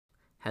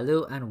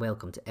Hello and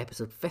welcome to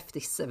episode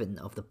 57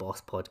 of the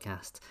Boss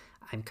Podcast.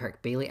 I'm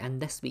Kirk Bailey,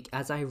 and this week,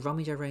 as I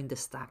rummage around the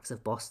stacks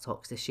of Boss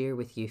Talks to share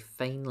with you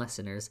fine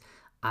listeners,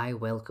 I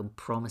welcome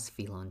Promise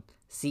Phelan,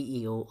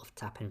 CEO of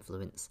Tap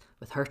Influence,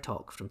 with her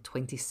talk from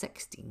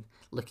 2016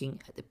 looking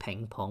at the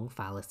ping pong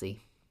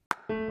fallacy.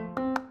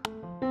 The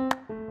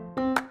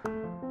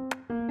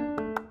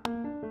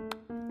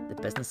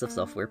Business of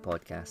Software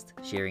podcast,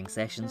 sharing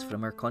sessions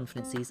from our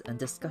conferences and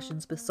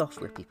discussions with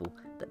software people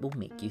that will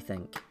make you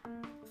think.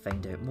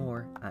 Find out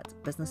more at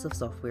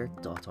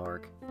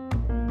businessofsoftware.org.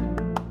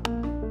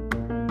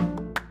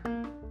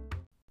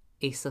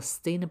 A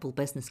sustainable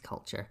business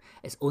culture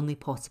is only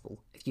possible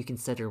if you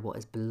consider what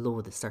is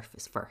below the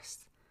surface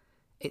first.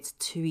 It's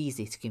too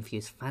easy to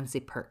confuse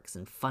fancy perks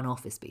and fun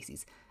office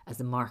spaces as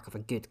the mark of a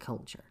good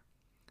culture.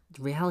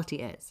 The reality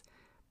is,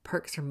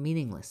 perks are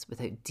meaningless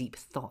without deep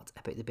thought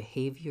about the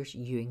behaviours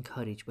you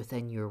encourage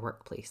within your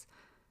workplace.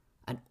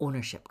 An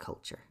ownership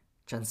culture,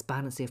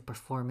 transparency of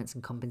performance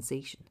and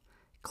compensation,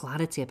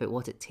 clarity about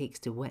what it takes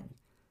to win,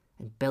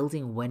 and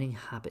building winning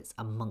habits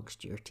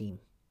amongst your team.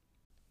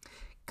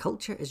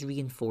 Culture is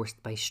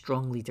reinforced by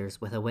strong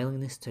leaders with a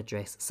willingness to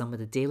address some of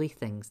the daily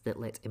things that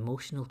let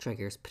emotional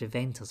triggers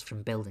prevent us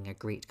from building a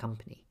great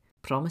company.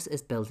 Promise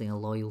is building a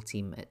loyal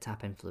team at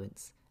Tap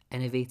Influence,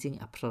 innovating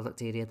a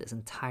product area that's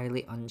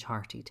entirely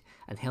uncharted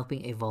and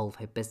helping evolve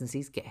how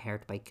businesses get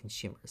heard by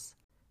consumers.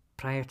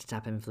 Prior to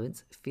Tap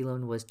Influence,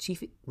 Phelan was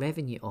Chief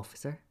Revenue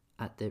Officer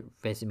at the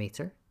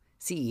Resumator,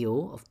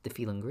 CEO of the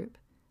Phelan Group,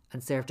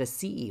 and served as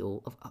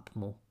CEO of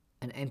Upmo,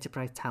 an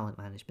enterprise talent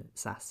management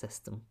SaaS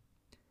system.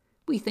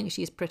 We think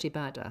she's pretty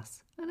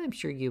badass, and I'm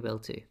sure you will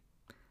too.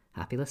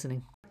 Happy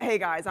listening. Hey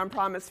guys, I'm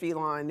Promise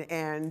Phelan,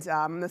 and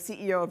I'm the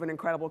CEO of an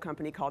incredible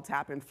company called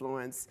Tap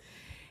Influence.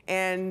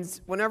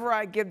 And whenever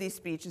I give these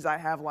speeches, I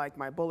have like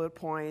my bullet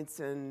points,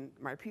 and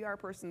my PR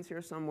person's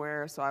here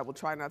somewhere, so I will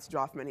try not to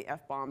drop many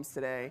F-bombs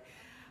today.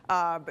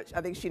 But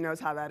I think she knows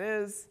how that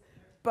is.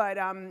 But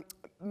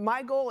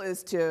my goal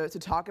is to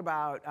talk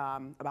about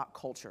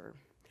culture.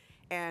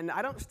 And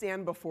I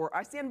stand before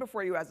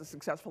you as a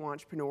successful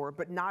entrepreneur,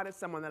 but not as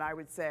someone that I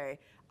would say,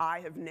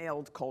 I have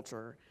nailed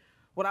culture.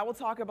 What I will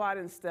talk about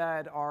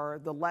instead are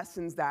the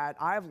lessons that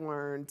I've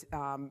learned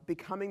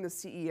becoming the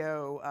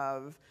CEO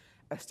of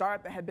a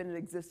startup that had been in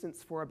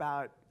existence for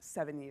about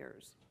 7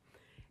 years.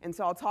 And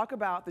so I'll talk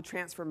about the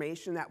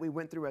transformation that we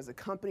went through as a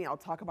company. I'll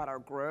talk about our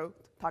growth,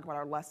 talk about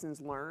our lessons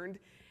learned.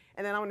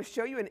 And then I want to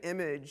show you an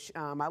image.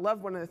 I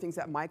love one of the things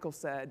that Michael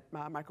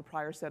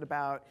Pryor said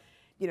about,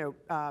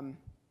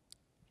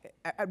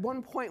 at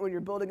one point when you're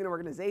building an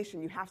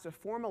organization, you have to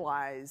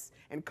formalize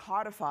and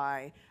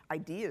codify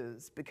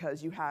ideas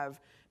because you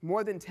have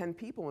more than 10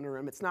 people in a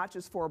room. It's not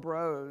just 4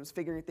 bros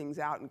figuring things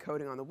out and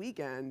coding on the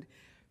weekend,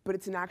 but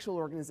it's an actual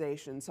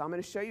organization. So I'm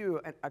going to show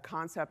you a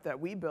concept that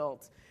we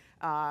built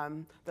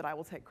that I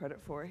will take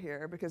credit for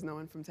here because no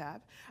one from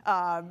Tap.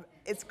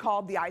 It's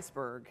called the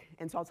iceberg.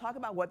 And so I'll talk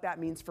about what that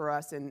means for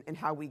us and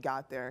how we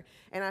got there.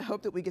 And I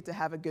hope that we get to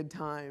have a good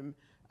time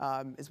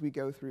as we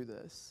go through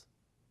this.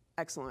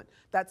 Excellent.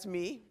 That's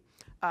me.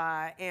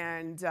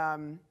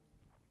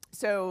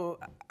 So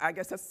I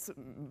guess that's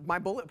my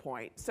bullet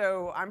point.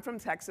 So I'm from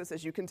Texas,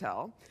 as you can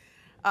tell.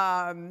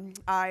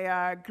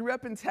 I grew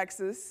up in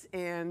Texas,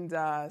 and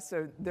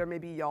so there may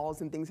be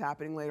y'alls and things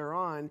happening later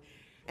on.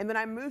 And then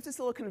I moved to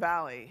Silicon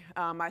Valley.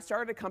 I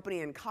started a company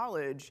in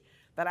college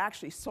that I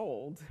actually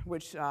sold,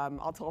 which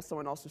I'll tell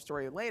someone else's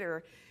story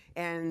later.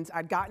 And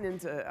I'd gotten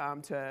into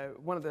to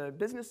one of the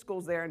business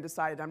schools there and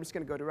decided I'm just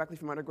going to go directly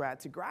from undergrad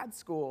to grad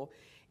school.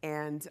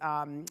 And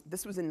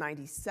this was in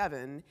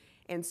 '97.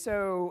 And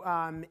so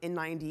in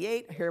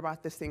 '98, I hear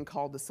about this thing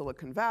called the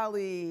Silicon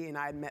Valley, and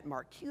I had met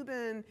Mark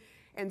Cuban.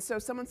 And so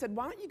someone said,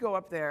 why don't you go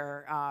up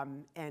there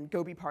and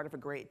go be part of a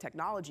great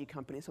technology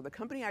company? So the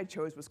company I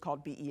chose was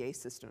called BEA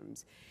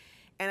Systems.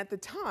 And at the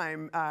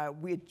time,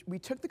 we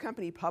took the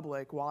company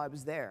public while I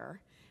was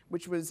there,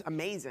 which was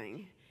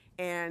amazing.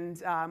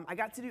 And I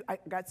got to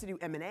do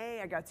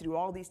M&A, I got to do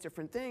all these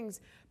different things,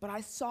 but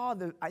I saw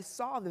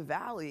the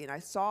valley, and I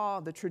saw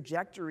the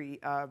trajectory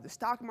of the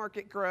stock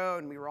market grow,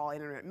 and we were all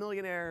internet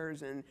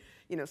millionaires, and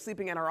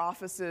sleeping in our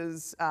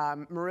offices.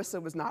 Marissa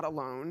was not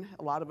alone.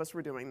 A lot of us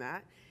were doing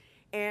that.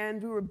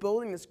 And we were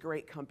building this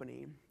great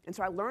company. And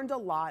so I learned a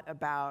lot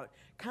about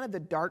kind of the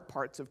dark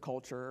parts of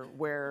culture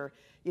where,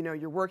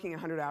 you're working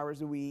 100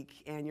 hours a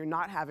week and you're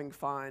not having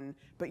fun,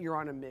 but you're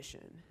on a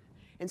mission.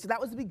 And so that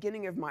was the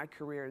beginning of my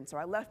career. And so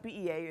I left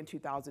BEA in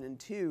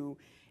 2002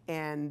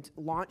 and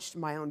launched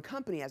my own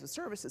company as a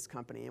services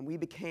company. And we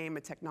became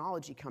a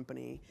technology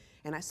company.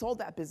 And I sold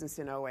that business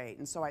in '08.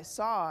 And so I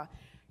saw,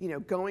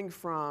 going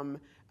from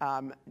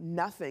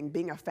nothing,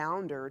 being a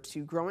founder,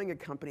 to growing a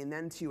company and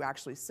then to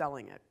actually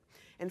selling it.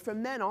 And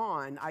from then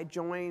on, I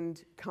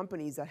joined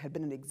companies that had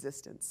been in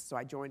existence. So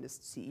I joined as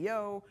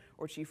CEO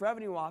or Chief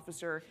Revenue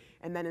Officer,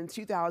 and then in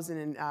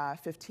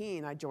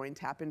 2015, I joined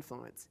Tap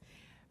Influence.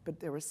 But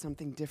there was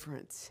something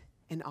different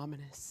and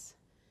ominous.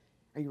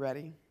 Are you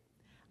ready?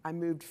 I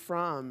moved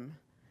from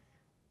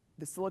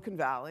the Silicon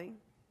Valley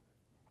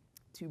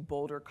to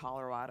Boulder,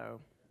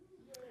 Colorado.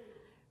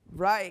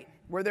 Right,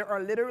 where there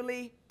are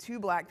literally 2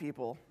 black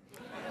people.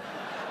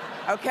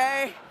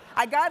 Okay?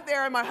 I got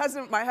there and my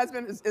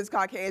husband is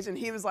Caucasian.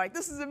 He was like,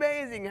 this is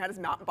amazing. He had his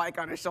mountain bike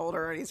on his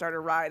shoulder and he started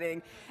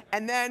riding.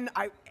 And then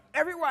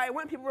everywhere I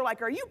went, people were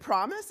like, are you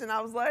Promise? And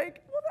I was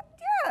like, well,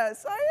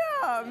 yes, I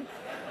am.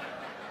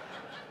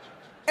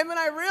 And then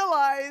I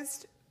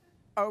realized,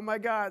 oh my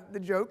God, the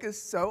joke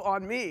is so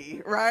on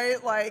me,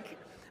 right? Like,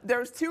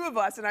 there's 2 of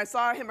us and I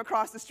saw him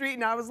across the street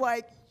and I was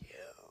like,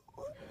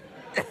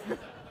 you.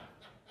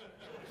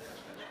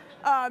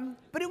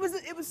 But it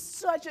was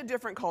such a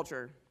different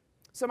culture.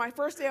 So my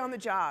first day on the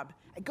job,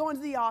 I go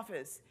into the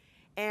office,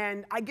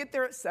 and I get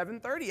there at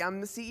 7:30. I'm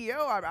the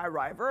CEO. I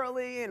arrive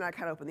early, and I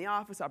kind of open the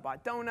office. I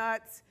bought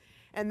donuts.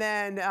 And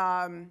then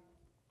a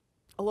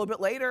little bit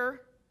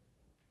later,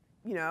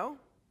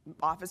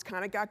 office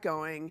kind of got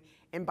going.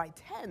 And by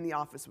 10, the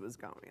office was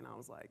going. And I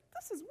was like,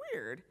 this is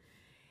weird.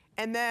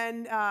 And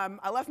then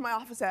I left my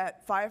office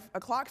at 5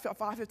 o'clock,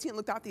 5:15,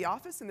 looked out the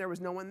office, and there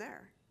was no one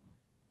there.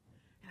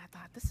 And I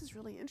thought, this is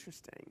really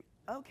interesting.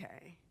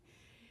 Okay.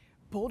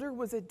 Boulder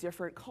was a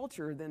different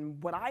culture than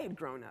what I had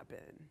grown up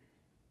in.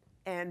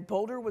 And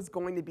Boulder was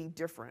going to be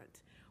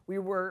different. We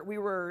were,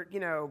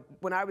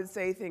 when I would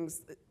say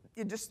things,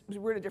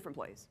 we're in a different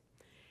place.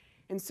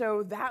 And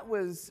so that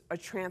was a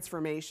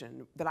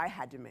transformation that I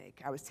had to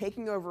make. I was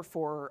taking over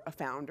for a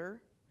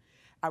founder.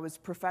 I was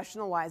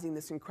professionalizing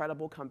this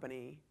incredible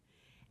company.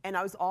 And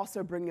I was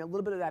also bringing a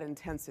little bit of that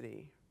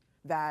intensity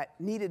that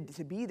needed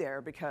to be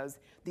there because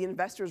the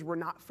investors were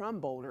not from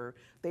Boulder,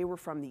 they were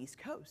from the East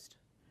Coast.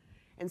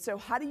 And so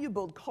how do you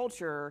build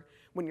culture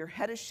when your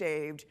head is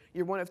shaved,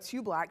 you're one of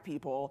 2 black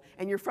people,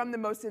 and you're from the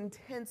most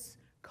intense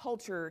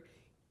culture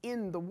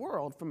in the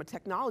world from a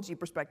technology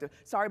perspective?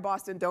 Sorry,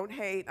 Boston, don't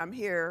hate, I'm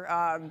here.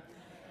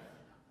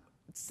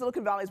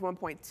 Silicon Valley is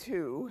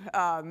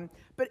 1.2,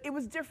 but it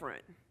was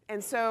different.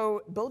 And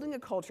so building a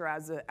culture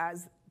as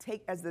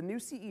the new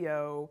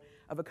CEO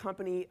of a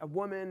company, a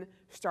woman,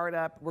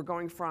 startup, we're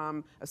going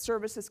from a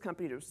services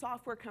company to a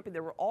software company.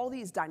 There were all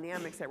these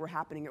dynamics that were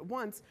happening at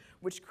once,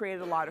 which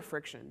created a lot of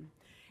friction.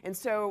 And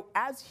so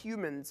as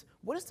humans,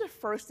 what is the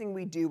first thing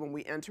we do when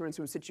we enter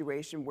into a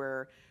situation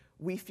where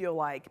we feel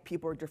like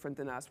people are different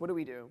than us? What do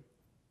we do?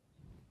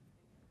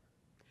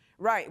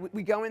 Right,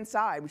 we go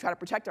inside, we try to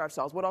protect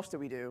ourselves. What else do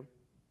we do?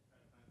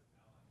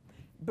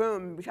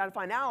 Boom, we try to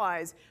find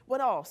allies.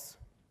 What else?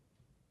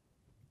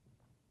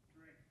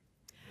 Drink.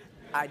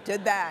 I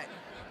did that.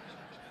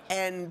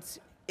 And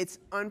it's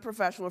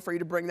unprofessional for you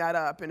to bring that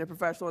up in a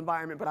professional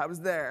environment, but I was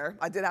there.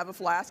 I did have a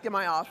flask in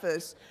my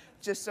office,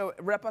 just so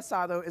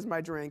reposado is my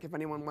drink if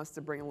anyone wants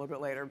to bring a little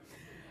bit later.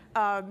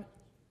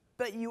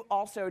 But you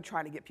also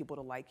try to get people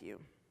to like you.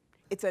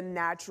 It's a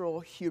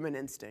natural human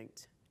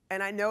instinct.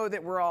 And I know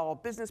that we're all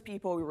business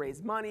people, we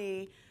raise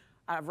money.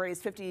 I've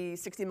raised $50,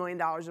 $60 million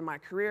in my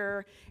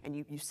career, and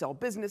you sell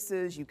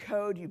businesses, you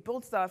code, you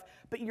build stuff,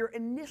 but your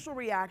initial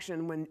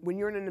reaction when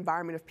you're in an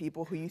environment of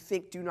people who you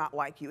think do not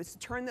like you is to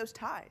turn those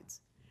tides.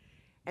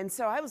 And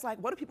so I was like,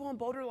 what do people in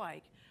Boulder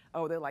like?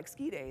 Oh, they like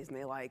ski days, and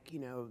they like,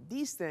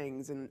 these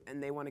things, and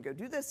they want to go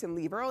do this and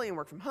leave early and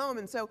work from home,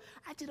 and so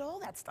I did all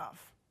that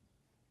stuff.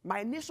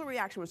 My initial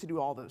reaction was to do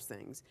all those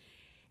things.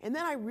 And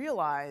then I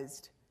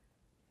realized,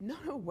 no,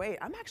 wait,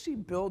 I'm actually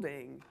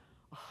building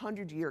a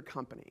 100-year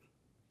company.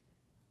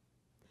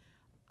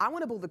 I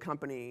want to build a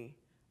company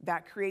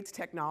that creates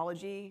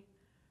technology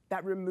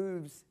that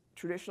removes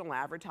traditional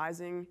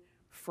advertising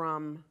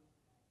from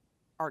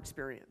our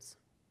experience.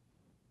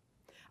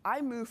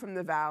 I moved from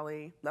the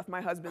Valley, left my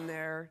husband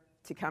there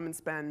to come and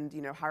spend,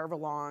 however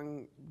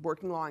long,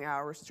 working long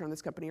hours to turn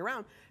this company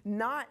around,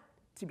 not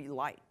to be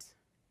liked.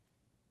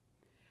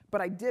 But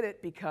I did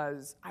it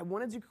because I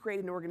wanted to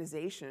create an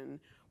organization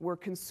where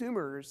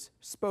consumers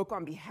spoke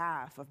on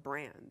behalf of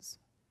brands.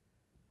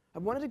 I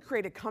wanted to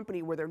create a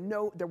company where there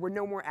were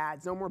no more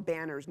ads, no more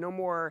banners, no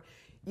more,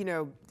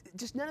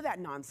 just none of that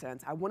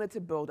nonsense. I wanted to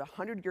build a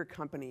 100-year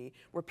company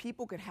where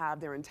people could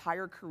have their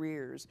entire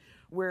careers,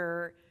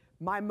 where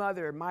my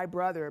mother, my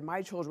brother,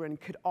 my children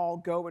could all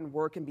go and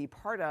work and be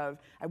part of.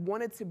 I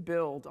wanted to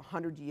build a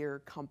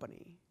 100-year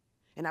company.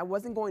 And I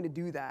wasn't going to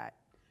do that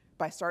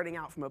by starting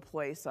out from a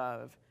place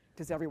of,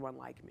 does everyone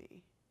like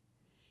me?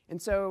 And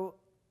so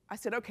I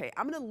said, okay,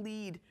 I'm going to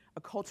lead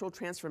a cultural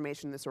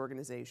transformation in this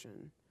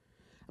organization.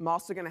 I'm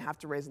also going to have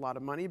to raise a lot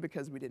of money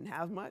because we didn't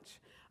have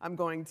much. I'm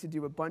going to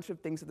do a bunch of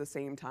things at the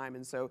same time,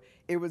 and so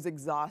it was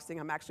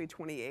exhausting. I'm actually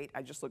 28.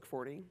 I just look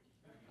 40.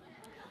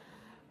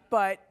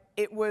 But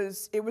it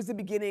was the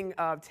beginning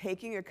of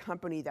taking a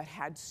company that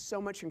had so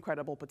much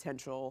incredible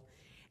potential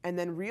and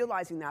then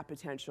realizing that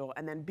potential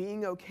and then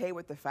being okay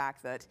with the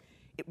fact that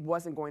it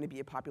wasn't going to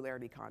be a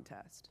popularity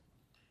contest,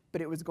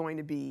 but it was going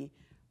to be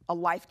a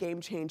life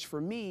game change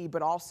for me,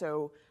 but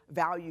also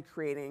value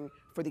creating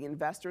for the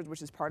investors,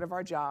 which is part of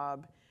our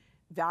job,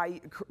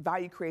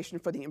 value creation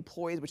for the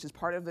employees, which is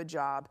part of the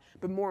job,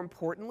 but more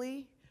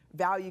importantly,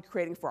 value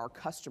creating for our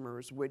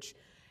customers, which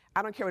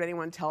I don't care what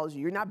anyone tells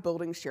you. You're not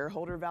building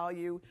shareholder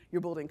value.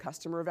 You're building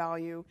customer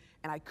value.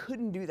 And I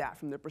couldn't do that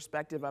from the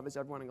perspective of, is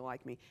everyone going to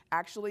like me?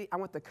 Actually, I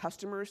want the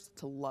customers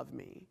to love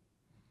me.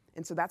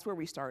 And so that's where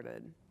we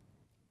started.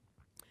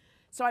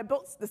 So I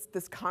built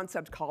this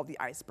concept called the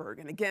iceberg.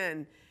 And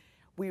again,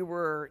 we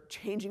were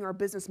changing our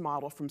business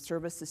model from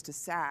services to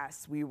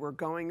SaaS. We were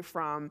going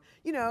from,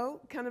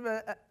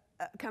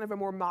 kind of a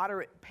more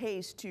moderate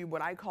pace to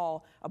what I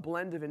call a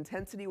blend of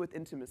intensity with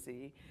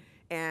intimacy.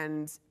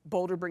 And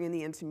Boulder bringing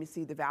the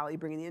intimacy, the Valley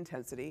bringing the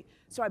intensity.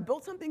 So I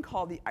built something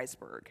called the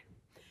iceberg.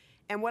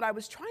 And what I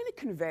was trying to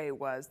convey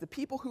was the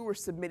people who were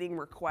submitting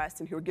requests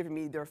and who were giving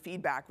me their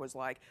feedback was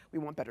like, we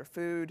want better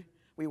food,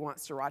 we want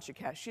sriracha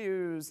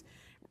cashews.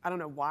 I don't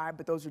know why,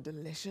 but those are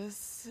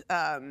delicious.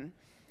 If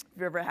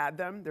you've ever had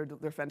them,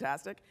 they're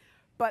fantastic.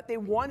 But they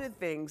wanted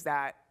things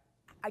that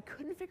I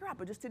couldn't figure out,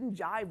 but just didn't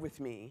jive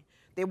with me.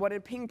 They wanted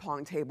a ping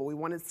pong table, we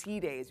wanted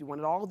ski days, we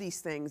wanted all these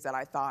things that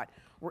I thought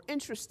were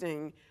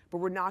interesting, but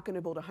we're not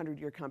gonna build a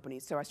 100-year company.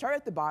 So I started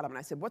at the bottom and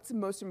I said, what's the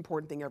most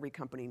important thing every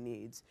company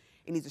needs?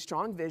 It needs a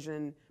strong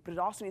vision, but it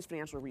also needs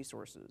financial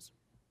resources.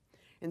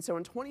 And so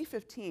in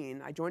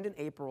 2015, I joined in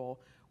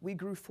April, we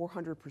grew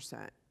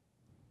 400%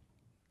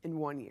 in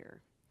 1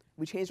 year.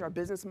 We changed our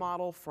business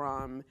model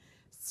from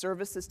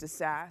services to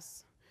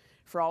SaaS.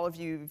 For all of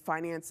you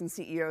finance and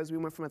CEOs, we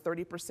went from a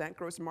 30%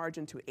 gross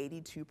margin to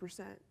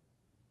 82%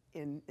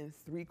 in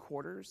 3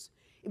 quarters.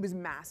 It was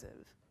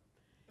massive.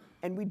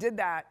 And we did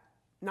that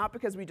not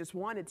because we just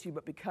wanted to,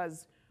 but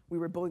because we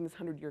were building this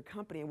 100-year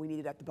company and we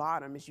needed at the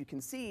bottom, as you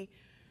can see,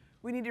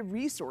 we needed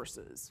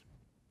resources.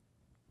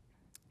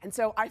 And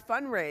so I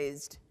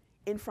fundraised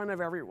in front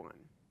of everyone.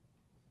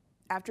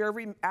 After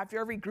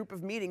every group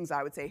of meetings,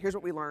 I would say, here's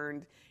what we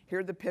learned, here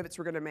are the pivots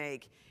we're gonna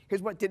make,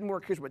 here's what didn't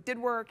work, here's what did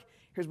work,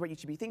 here's what you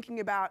should be thinking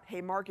about,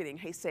 hey marketing,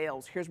 hey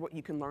sales, here's what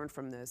you can learn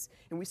from this.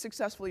 And we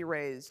successfully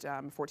raised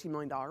a $14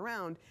 million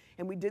round,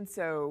 and we did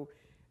so,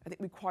 I think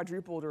we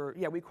quadrupled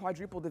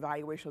the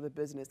valuation of the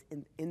business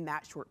in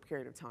that short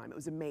period of time. It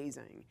was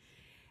amazing.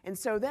 And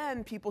so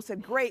then people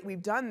said, great,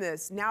 we've done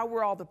this, now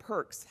we're all the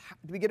perks.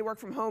 Do we get to work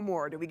from home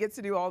more? Do we get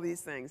to do all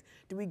these things?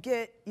 Do we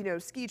get,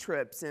 ski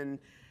trips? And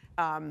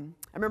I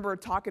remember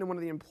talking to one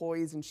of the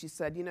employees and she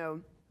said,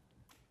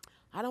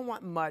 I don't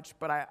want much,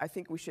 but I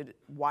think we should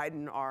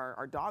widen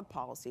our dog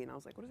policy. And I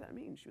was like, what does that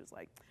mean? She was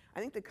like, I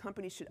think the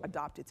company should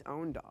adopt its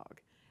own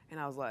dog. And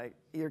I was like,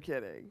 you're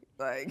kidding.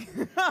 Like,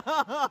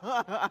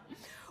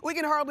 we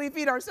can hardly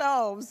feed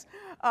ourselves.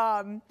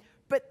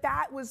 But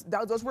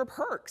those were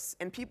perks.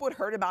 And people had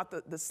heard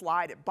about the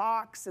slide at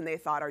Box and they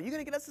thought, are you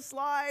gonna get us a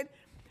slide?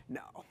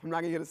 No, I'm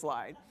not gonna get a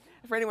slide.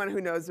 For anyone who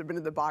knows, they've been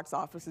to the Box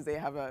offices, they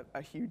have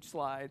a huge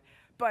slide.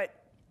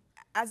 But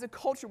as a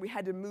culture, we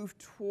had to move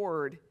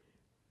toward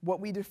what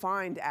we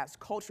defined as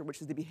culture, which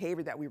is the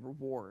behavior that we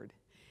reward.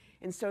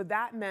 And so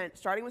that meant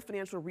starting with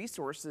financial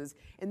resources,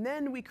 and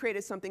then we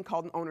created something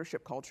called an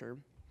ownership culture.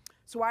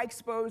 So I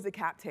exposed the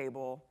cap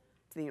table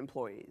to the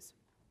employees.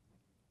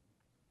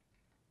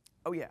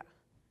 Oh yeah.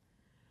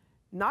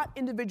 Not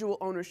individual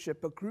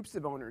ownership, but groups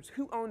of owners.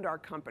 Who owned our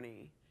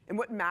company, and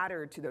what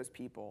mattered to those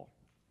people?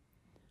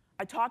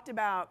 I talked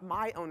about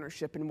my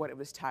ownership and what it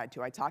was tied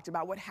to. I talked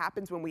about what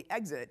happens when we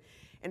exit.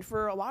 And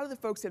for a lot of the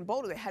folks in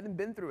Boulder, they hadn't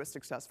been through a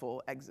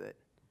successful exit.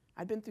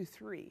 I'd been through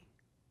 3.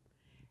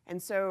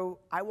 And so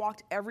I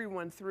walked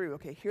everyone through,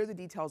 okay, here are the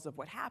details of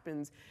what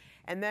happens.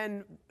 And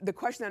then the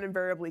question that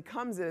invariably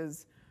comes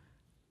is,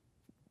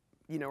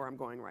 you know where I'm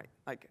going, right?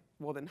 Like,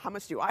 well then how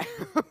much do I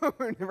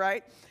own,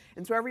 right?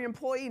 And so every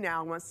employee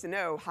now wants to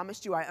know, how much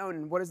do I own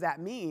and what does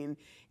that mean?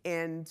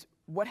 And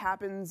what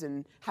happens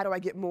and how do I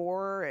get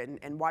more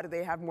and why do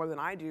they have more than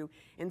I do?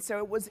 And so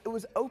it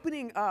was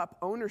opening up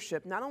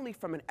ownership, not only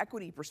from an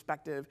equity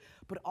perspective,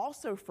 but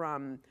also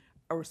from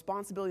a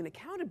responsibility and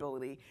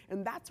accountability,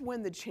 and that's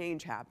when the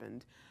change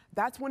happened.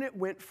 That's when it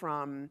went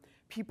from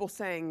people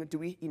saying,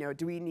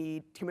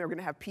 we're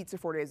gonna have pizza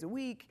 4 days a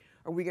week,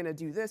 are we gonna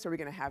do this, are we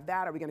gonna have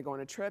that, are we gonna go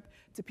on a trip,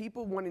 to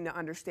people wanting to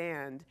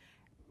understand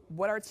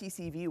what our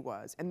TCV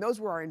was. And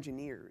those were our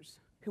engineers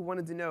who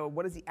wanted to know,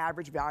 what is the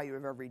average value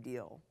of every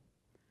deal?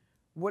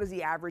 What is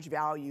the average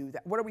value,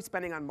 what are we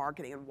spending on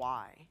marketing and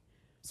why?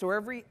 So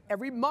every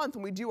month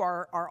when we do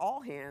our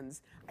all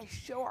hands, I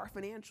show our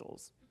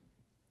financials.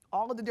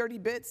 All of the dirty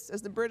bits,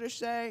 as the British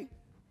say,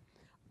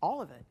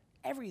 all of it,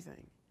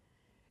 everything.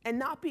 And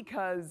not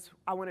because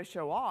I want to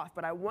show off,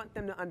 but I want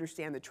them to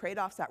understand the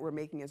trade-offs that we're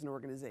making as an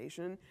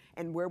organization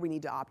and where we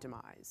need to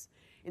optimize.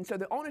 And so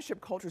the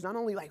ownership culture is not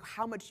only like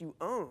how much you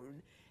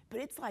own,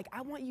 but it's like, I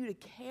want you to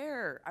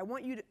care. I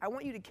want you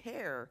to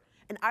care.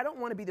 And I don't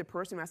want to be the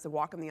person who has to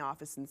walk in the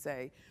office and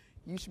say,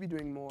 you should be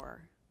doing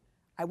more.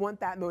 I want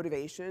that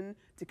motivation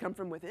to come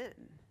from within.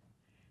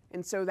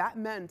 And so that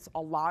meant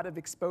a lot of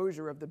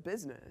exposure of the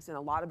business and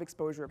a lot of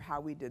exposure of how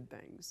we did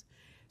things.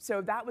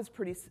 So that was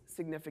pretty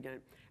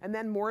significant. And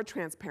then more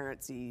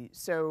transparency.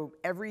 So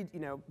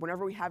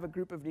whenever we have a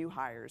group of new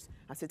hires,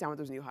 I sit down with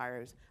those new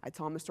hires, I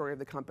tell them the story of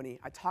the company,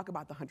 I talk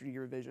about the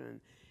 100-year vision,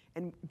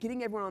 and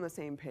getting everyone on the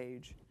same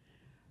page.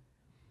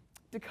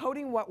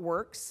 Decoding what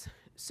works.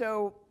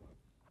 So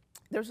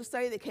there's a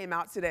study that came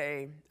out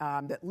today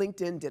that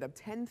LinkedIn did of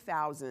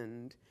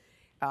 10,000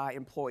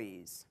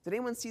 employees. Did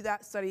anyone see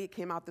that study? It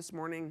came out this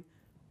morning.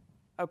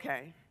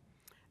 Okay.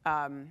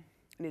 I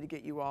need to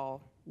get you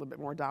all a little bit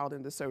more dialed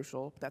into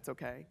social, but that's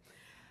okay.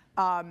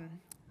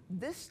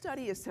 This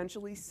study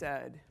essentially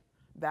said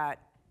that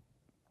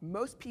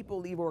most people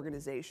leave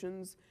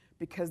organizations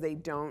because they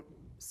don't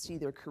see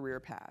their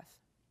career path.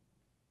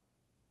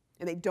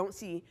 And they don't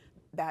see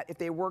that if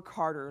they work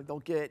harder, they'll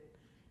get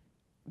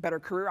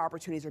better career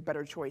opportunities or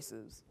better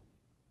choices.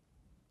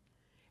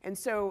 And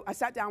so I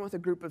sat down with a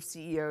group of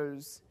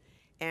CEOs,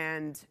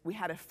 and we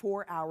had a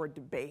 4-hour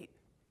debate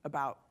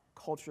about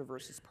culture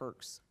versus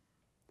perks.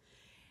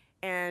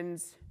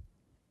 And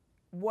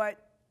what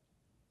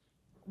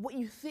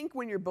you think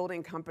when you're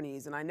building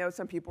companies, and I know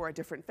some people are at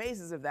different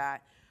phases of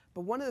that,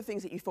 but one of the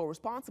things that you feel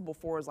responsible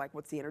for is like,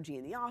 what's the energy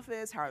in the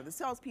office? How are the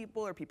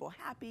salespeople? Are people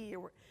happy?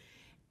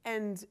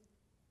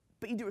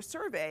 But you do a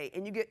survey,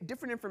 and you get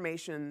different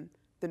information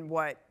than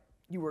what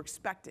you were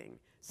expecting.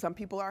 Some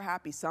people are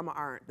happy, some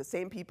aren't. The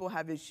same people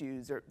have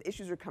issues, or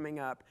issues are coming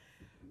up.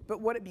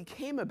 But what it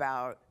became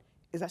about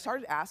is I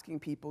started asking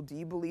people, do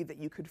you believe that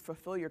you could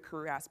fulfill your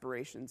career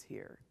aspirations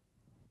here?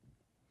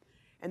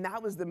 And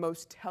that was the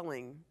most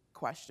telling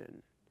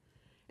question.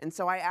 And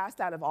so I asked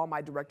that of all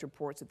my direct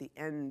reports at the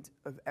end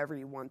of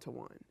every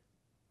one-to-one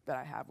that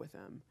I have with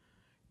them.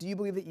 Do you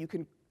believe you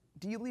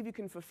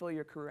can fulfill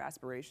your career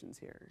aspirations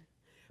here?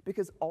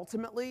 Because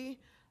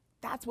ultimately,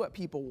 that's what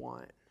people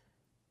want.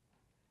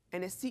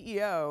 And as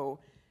CEO,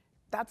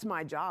 that's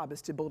my job, is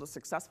to build a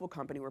successful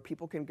company where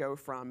people can go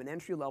from an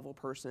entry-level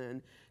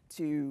person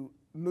to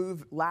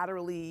move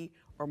laterally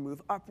or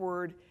move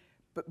upward,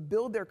 but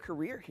build their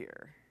career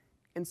here.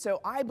 And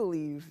so I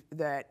believe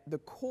that the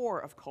core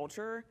of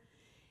culture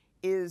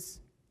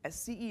is, as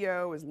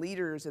CEO, as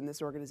leaders in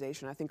this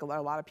organization, I think a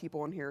lot of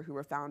people in here who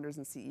are founders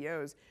and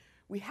CEOs,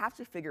 we have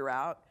to figure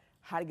out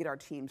how to get our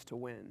teams to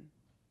win.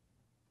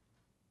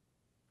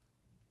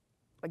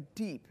 Like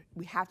deep,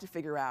 we have to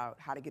figure out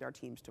how to get our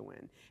teams to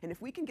win. And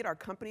if we can get our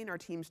company and our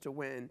teams to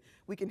win,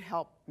 we can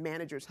help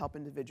managers, help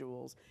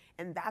individuals.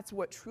 And that's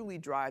what truly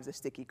drives a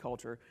sticky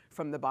culture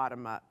from the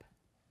bottom up.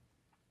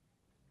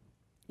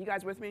 You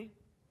guys with me?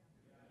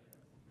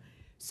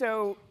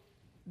 So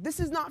this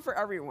is not for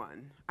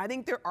everyone. I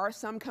think there are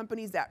some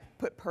companies that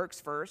put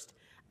perks first.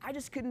 I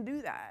just couldn't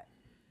do that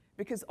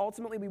because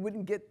ultimately we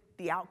wouldn't get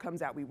the outcomes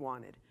that we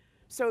wanted.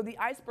 So the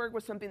iceberg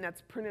was something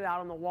that's printed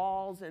out on the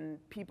walls, and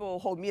people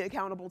hold me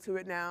accountable to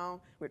it now,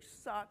 which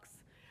sucks.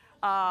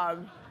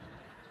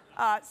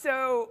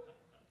 So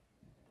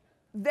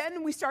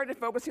then we started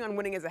focusing on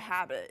winning as a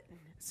habit.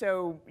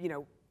 So,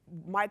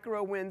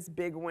 micro wins,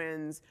 big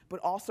wins,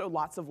 but also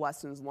lots of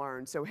lessons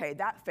learned. So hey,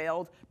 that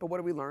failed, but what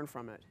do we learn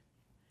from it?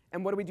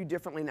 And what do we do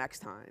differently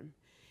next time?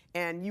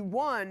 And you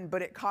won,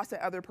 but it cost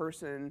the other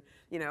person,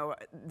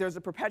 there's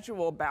a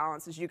perpetual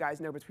balance, as you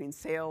guys know, between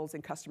sales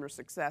and customer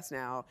success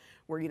now,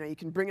 where, you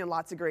can bring in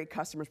lots of great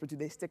customers, but do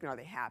they stick and are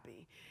they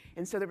happy?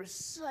 And so there was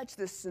such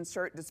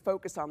this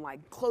focus on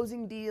like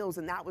closing deals,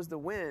 and that was the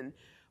win.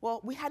 Well,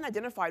 we hadn't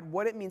identified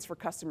what it means for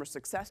customer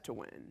success to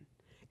win.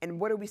 And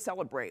what do we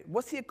celebrate?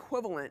 What's the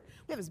equivalent?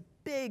 We have this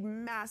big,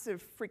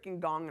 massive freaking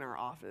gong in our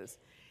office.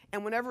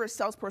 And whenever a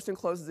salesperson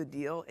closes a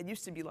deal, it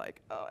used to be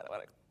like, oh, I don't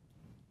want to.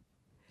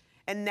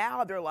 And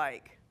now they're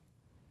like,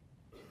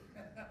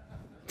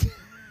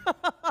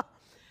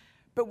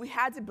 but we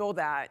had to build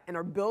that and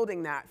are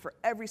building that for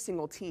every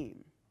single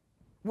team.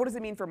 What does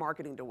it mean for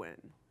marketing to win?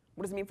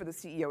 What does it mean for the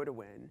CEO to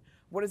win?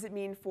 What does it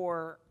mean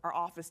for our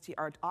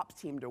our ops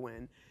team to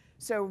win?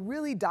 So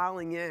really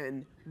dialing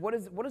in, what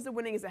is the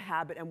winning as a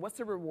habit and what's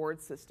the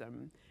reward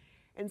system?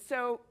 And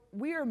so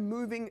we are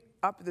moving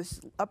up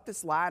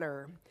this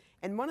ladder.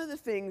 And one of the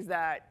things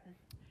that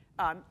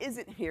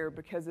isn't here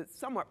because it's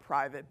somewhat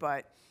private,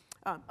 but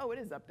oh, it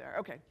is up there.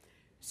 Okay.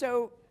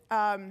 So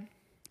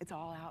it's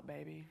all out,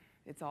 baby.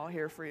 It's all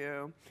here for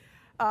you.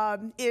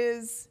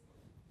 Is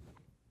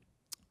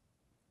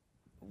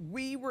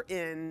we were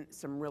in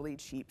some really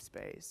cheap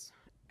space.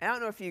 And I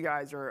don't know if you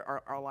guys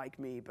are like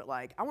me, but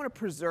like I want to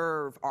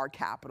preserve our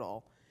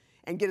capital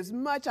and get as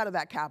much out of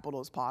that capital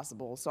as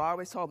possible. So I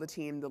always tell the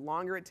team, the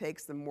longer it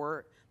takes, the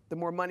more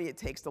money it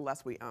takes, the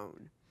less we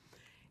own.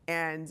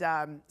 And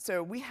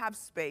so we have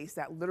space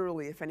that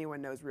literally, if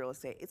anyone knows real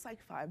estate, it's like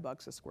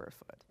 $5 a square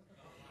foot.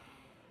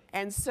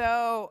 And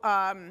so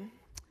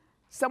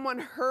someone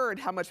heard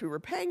how much we were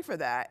paying for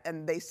that,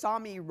 and they saw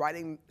me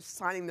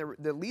signing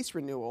the lease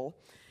renewal,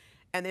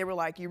 and they were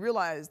like, you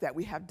realize that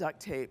we have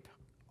duct tape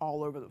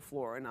all over the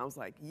floor? And I was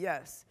like,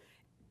 yes.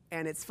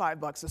 And it's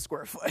 $5 a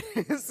square foot.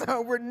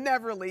 So we're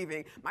never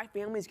leaving. My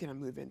family's gonna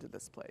move into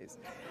this place,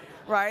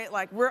 right?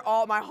 Like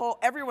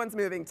everyone's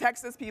moving.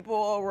 Texas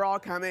people, we're all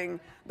coming.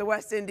 The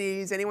West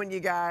Indies, anyone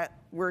you got,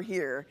 we're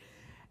here.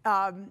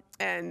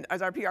 And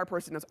as our PR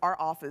person knows, our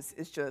office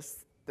is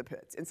just the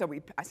pits. And so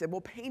I said,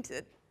 we'll paint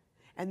it,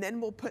 and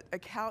then we'll put a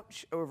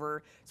couch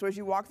over. So as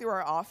you walk through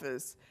our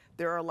office,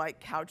 there are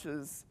like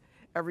couches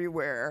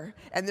everywhere,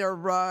 and there are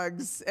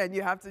rugs, and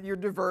you're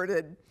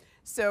diverted.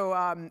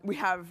 So we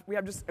have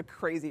just a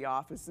crazy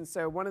office, and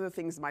so one of the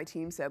things my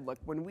team said, look,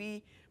 when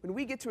we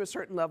get to a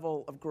certain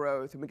level of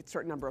growth, and we get a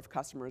certain number of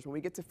customers, when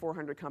we get to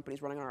 400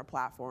 companies running on our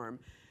platform,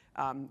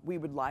 we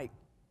would like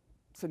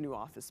some new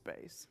office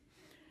space.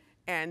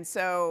 And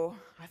so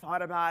I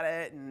thought about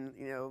it, and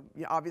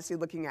obviously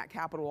looking at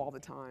capital all the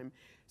time.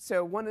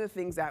 So one of the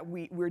things that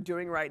we're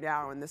doing right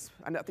now, and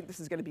I think this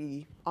is going to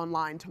be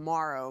online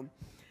tomorrow.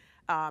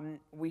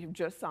 We have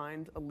just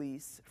signed a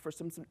lease for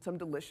some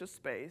delicious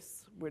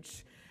space,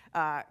 which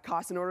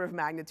costs an order of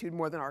magnitude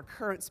more than our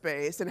current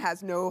space and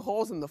has no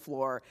holes in the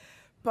floor.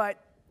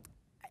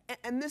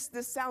 And this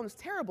sounds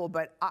terrible,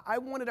 but I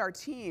wanted our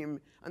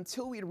team,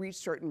 until we had reached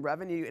certain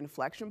revenue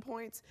inflection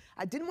points,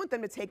 I didn't want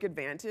them to take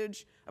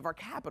advantage of our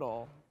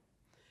capital.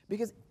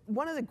 Because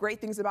one of the great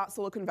things about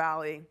Silicon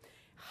Valley,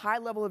 high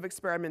level of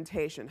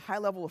experimentation, high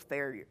level of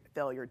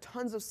failure,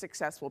 tons of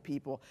successful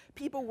people.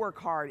 People work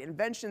hard,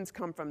 inventions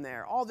come from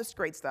there, all this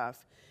great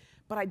stuff.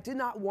 But I did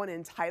not want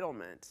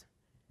entitlement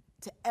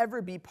to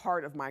ever be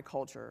part of my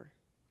culture.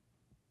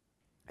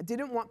 I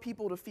didn't want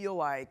people to feel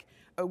like,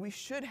 oh, we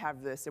should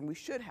have this and we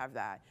should have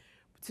that.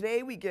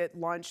 Today we get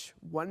lunch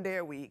 1 day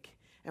a week,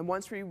 and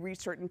once we reach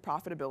certain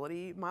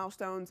profitability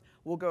milestones,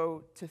 we'll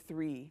go to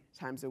 3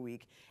 times a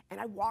week. And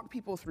I walk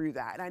people through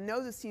that. And I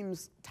know this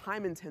seems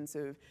time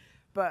intensive,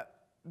 but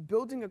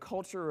building a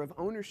culture of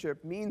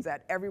ownership means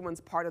that everyone's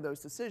part of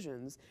those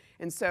decisions.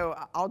 And so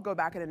I'll go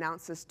back and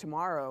announce this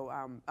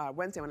tomorrow,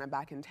 Wednesday when I'm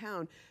back in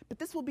town. But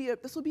this will be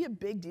a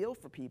big deal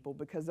for people,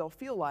 because they'll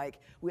feel like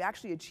we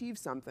actually achieved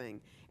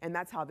something, and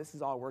that's how this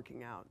is all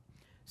working out.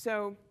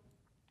 So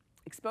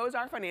expose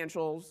our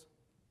financials.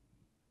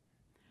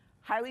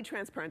 Highly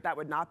transparent, that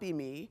would not be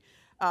me.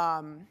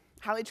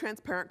 Highly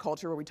transparent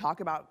culture where we talk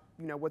about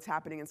what's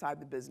happening inside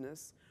the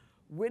business.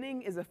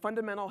 Winning is a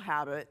fundamental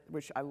habit,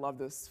 which I love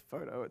this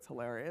photo, it's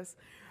hilarious.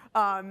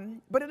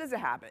 But it is a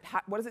habit.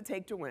 What does it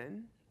take to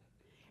win?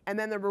 And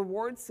then the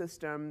reward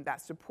system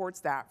that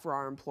supports that for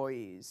our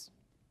employees.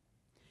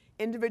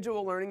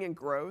 Individual learning and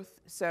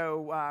growth.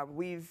 So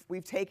we've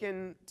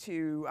taken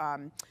to,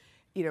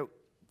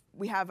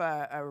 we have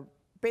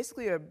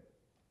basically a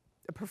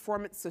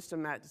performance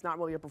system that's not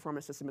really a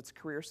performance system, it's a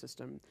career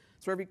system.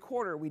 So every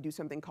quarter we do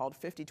something called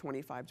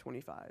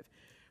 50-25-25.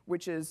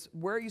 Which is,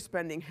 where are you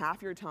spending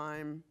half your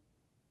time,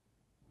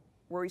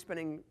 where are you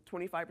spending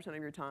 25% of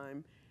your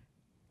time,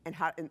 and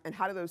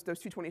how do those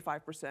two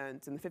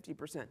 25% and the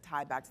 50%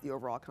 tie back to the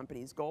overall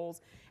company's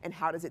goals, and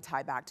how does it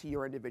tie back to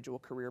your individual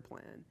career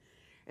plan?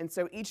 And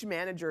so each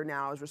manager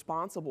now is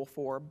responsible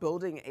for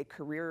building a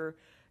career,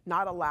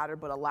 not a ladder,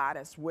 but a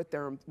lattice with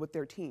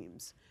their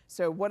teams.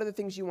 So what are the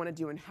things you want to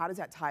do, and how does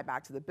that tie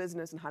back to the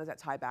business, and how does that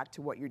tie back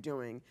to what you're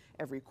doing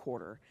every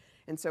quarter?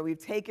 And so we've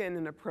taken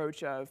an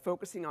approach of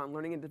focusing on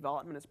learning and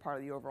development as part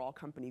of the overall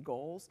company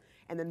goals,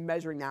 and then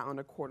measuring that on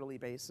a quarterly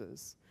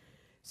basis.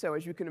 So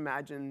as you can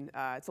imagine,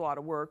 it's a lot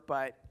of work,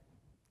 but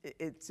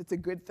it's a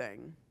good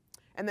thing.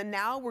 And then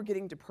now we're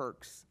getting to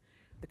perks.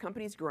 The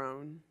company's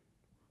grown.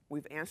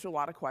 We've answered a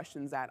lot of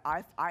questions that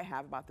I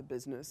have about the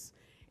business,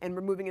 and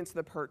we're moving into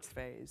the perks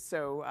phase.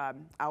 So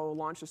I will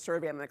launch a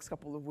survey in the next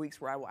couple of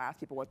weeks where I will ask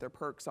people what their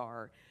perks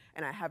are,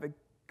 and I have a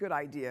good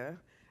idea.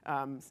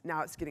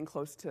 Now it's getting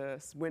close to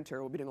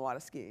winter, we'll be doing a lot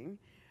of skiing.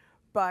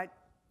 But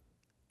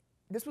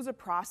this was a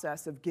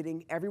process of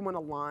getting everyone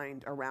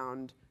aligned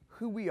around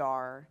who we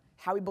are,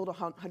 how we build a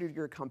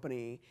 100-year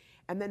company,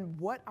 and then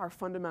what our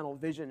fundamental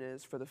vision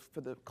is for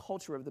the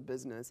culture of the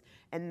business,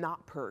 and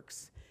not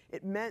perks.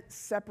 It meant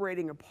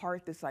separating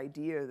apart this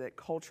idea that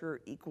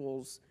culture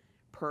equals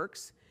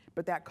perks,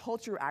 but that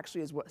culture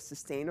actually is what's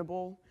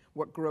sustainable,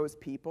 what grows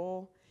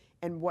people,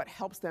 and what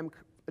helps them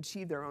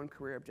achieve their own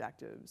career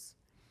objectives.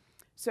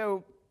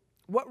 So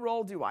what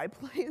role do I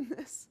play in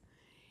this?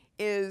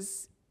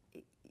 Is,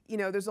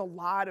 there's a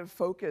lot of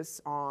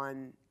focus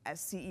on, as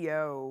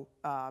CEO,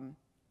 there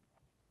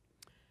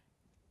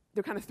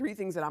are kind of 3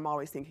 things that I'm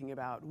always thinking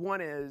about.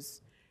 One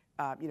is,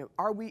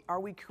 are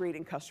we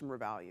creating customer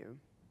value?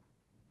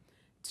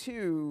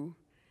 2,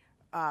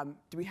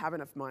 do we have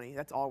enough money?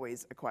 That's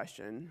always a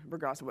question,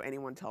 regardless of what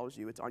anyone tells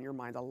you. It's on your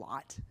mind a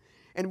lot.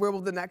 And where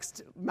will the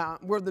next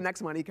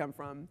money come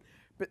from?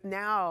 But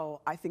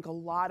now I think a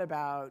lot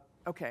about,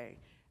 okay,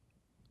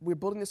 we're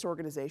building this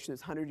organization,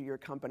 this 100-year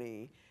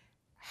company.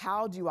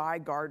 How do I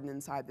garden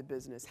inside the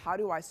business? How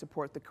do I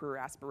support the career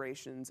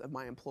aspirations of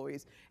my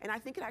employees? And I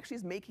think it actually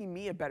is making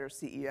me a better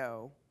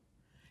CEO.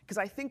 Because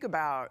I think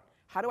about,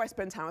 how do I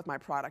spend time with my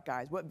product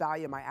guys? What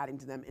value am I adding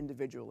to them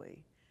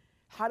individually?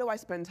 How do I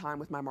spend time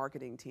with my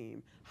marketing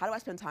team? How do I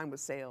spend time with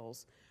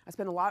sales? I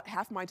spend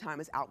half my time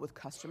is out with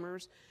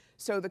customers.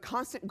 So the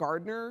constant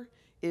gardener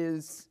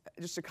is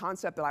just a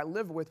concept that I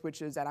live with,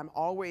 which is that I'm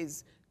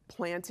always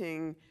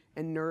planting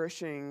and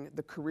nourishing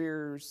the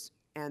careers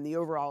and the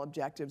overall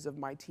objectives of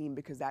my team,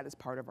 because that is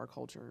part of our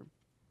culture.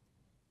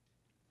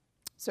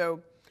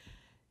 So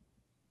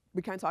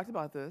we kind of talked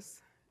about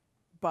this,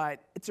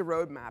 but it's a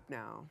roadmap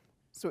now.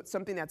 So it's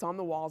something that's on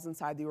the walls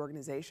inside the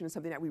organization. It's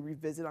something that we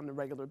revisit on a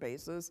regular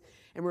basis,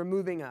 and we're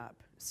moving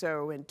up.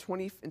 So in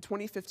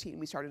 2015,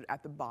 we started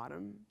at the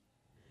bottom.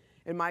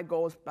 And my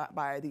goal is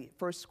by the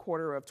first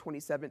quarter of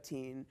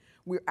 2017,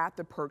 we're at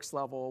the perks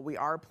level. We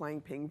are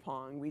playing ping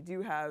pong. We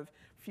do have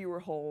fewer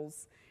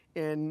holes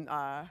in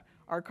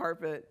our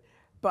carpet,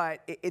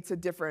 but it's a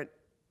different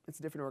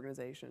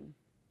organization.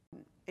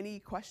 Any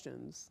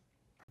questions?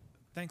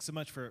 Thanks so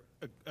much for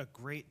a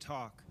great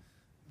talk.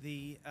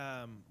 When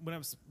I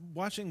was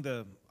watching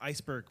the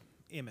iceberg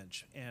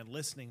image and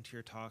listening to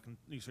your talk, and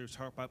you sort of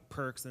talk about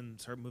perks and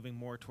start moving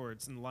more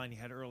towards, and the line you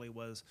had early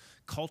was,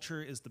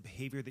 culture is the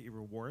behavior that you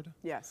reward.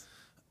 Yes.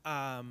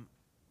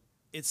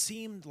 It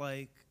seemed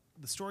like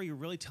the story you're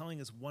really telling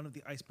is one of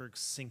the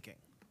icebergs sinking,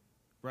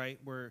 right?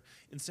 Where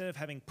instead of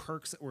having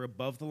perks that were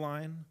above the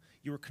line,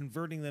 you were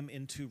converting them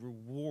into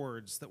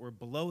rewards that were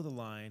below the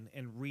line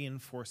and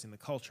reinforcing the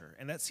culture.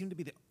 And that seemed to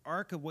be the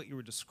arc of what you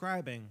were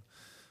describing.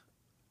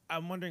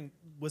 I'm wondering,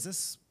 was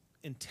this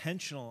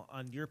intentional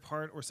on your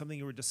part or something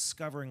you were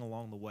discovering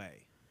along the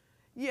way?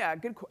 Yeah,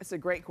 it's a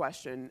great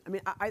question. I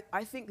mean,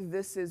 I think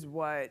this is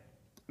what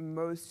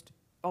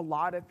a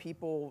lot of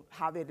people,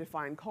 how they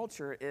define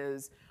culture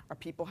is, are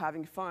people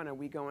having fun? Are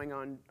we going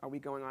on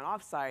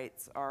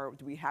offsites? Or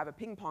do we have a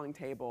ping pong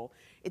table?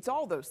 It's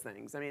all those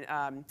things. I mean,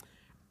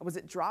 was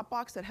it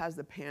Dropbox that has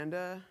the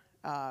panda?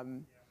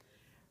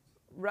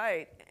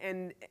 Right,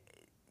 and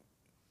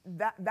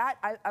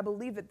I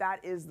believe that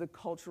is the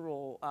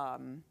cultural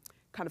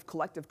kind of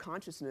collective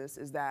consciousness,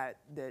 is that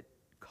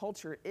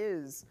culture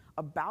is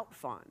about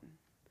fun.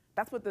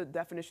 That's what the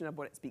definition of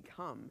what it's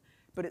become,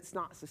 but it's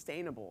not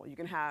sustainable. You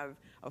can have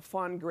a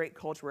fun, great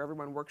culture where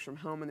everyone works from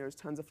home and there's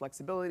tons of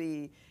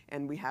flexibility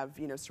and we have,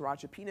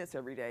 sriracha peanuts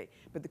every day,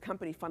 but the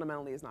company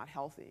fundamentally is not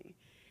healthy.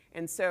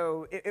 And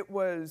so it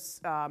was,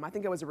 I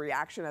think it was a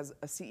reaction as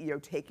a CEO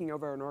taking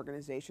over an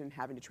organization,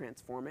 having to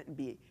transform it and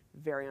be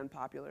very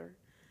unpopular.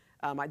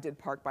 I did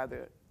park by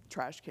the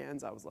trash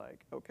cans. I was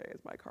like, okay,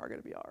 is my car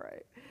gonna be all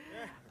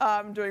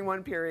right? During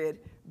one period.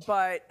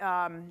 But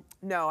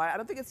no, I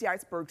don't think it's the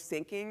iceberg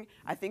sinking.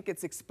 I think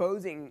it's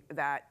exposing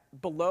that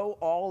below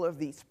all of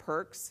these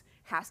perks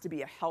has to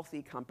be a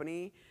healthy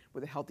company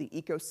with a healthy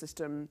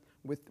ecosystem,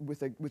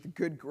 with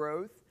good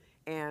growth,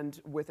 and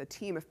with a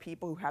team of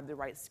people who have the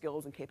right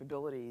skills and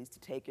capabilities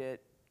to take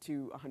it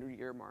to a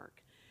 100-year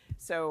mark.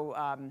 So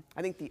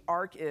I think the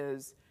arc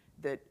is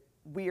that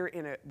we're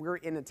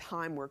in a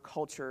time where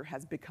culture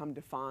has become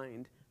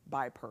defined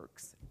by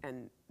perks,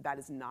 and that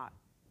is not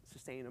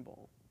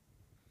sustainable.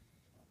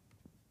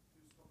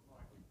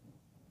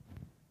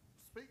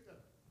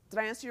 Did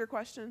I answer your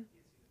question?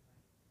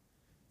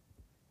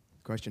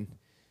 Question.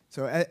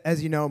 So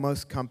as you know,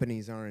 most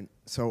companies aren't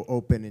so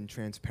open and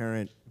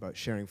transparent about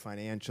sharing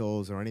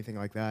financials or anything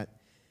like that.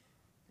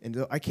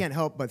 And I can't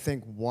help but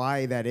think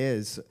why that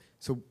is.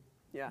 So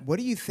Yeah. What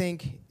do you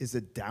think is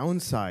the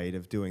downside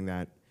of doing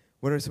that?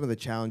 What are some of the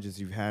challenges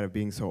you've had of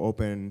being so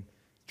open,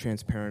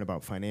 transparent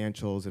about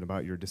financials and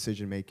about your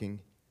decision making?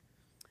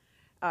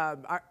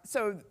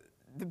 So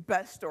the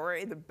best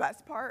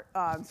part,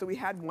 so we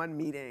had one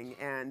meeting,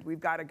 and we've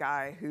got a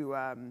guy who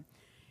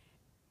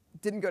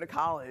didn't go to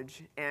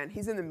college, and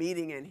he's in the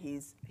meeting, and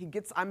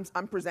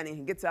I'm presenting,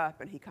 he gets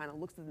up, and he kind of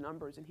looks at the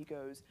numbers, and he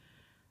goes,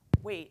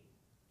 wait,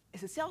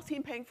 is the sales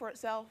team paying for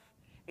itself?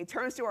 And he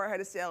turns to our head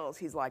of sales,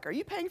 he's like, are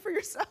you paying for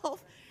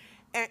yourself?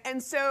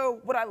 And so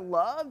what I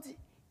loved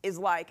is,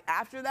 like,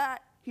 after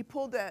that, he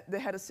pulled the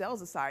head of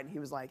sales aside, and he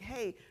was like,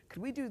 hey,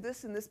 could we do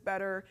this and this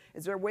better?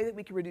 Is there a way that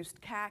we can reduce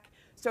CAC?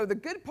 So the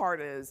good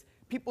part is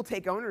people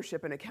take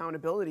ownership and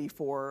accountability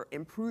for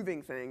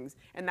improving things,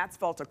 and that's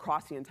felt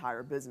across the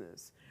entire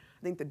business.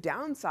 I think the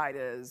downside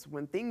is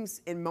when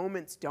things in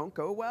moments don't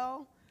go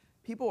well,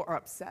 people are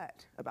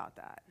upset about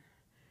that.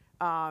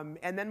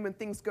 And then when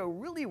things go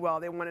really well,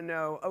 they want to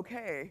know,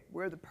 okay,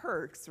 where are the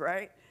perks,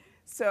 right?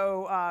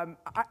 So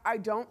I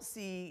don't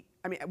see,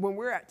 I mean, when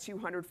we're at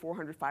 200,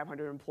 400,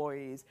 500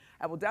 employees,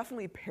 I will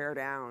definitely pare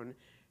down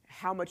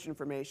how much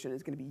information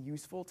is going to be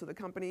useful to the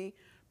company.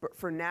 But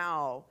for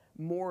now,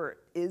 more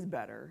is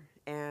better.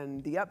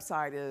 And the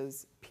upside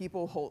is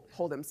people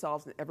hold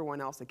themselves and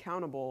everyone else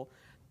accountable.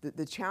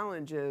 The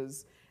challenge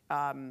is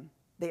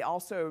they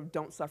also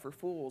don't suffer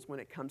fools when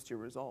it comes to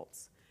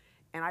results.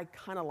 And I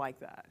kind of like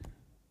that.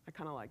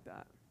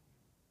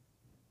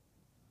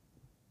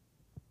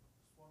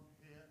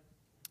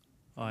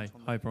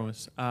 Hi,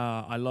 Promise.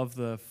 I love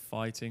the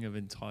fighting of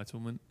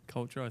entitlement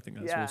culture. I think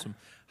that's awesome.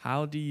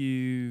 How do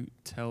you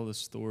tell the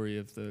story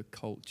of the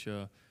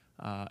culture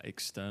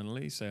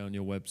externally, say on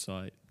your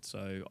website?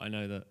 So I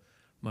know that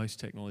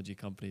most technology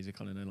companies are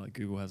kind of known, like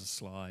Google has a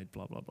slide,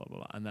 blah, blah, blah,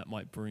 blah, and that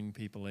might bring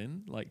people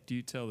in. Like, do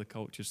you tell the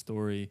culture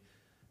story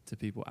to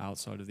people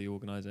outside of the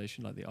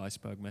organization, like the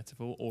iceberg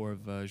metaphor, or a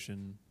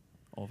version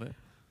of it?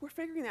 We're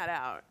figuring that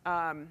out.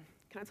 Can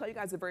I tell you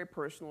guys a very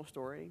personal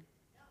story?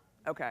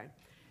 Okay.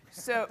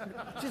 So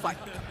she's like,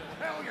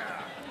 hell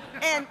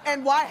yeah.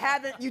 And why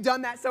haven't you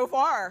done that so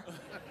far?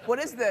 What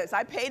is this?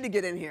 I paid to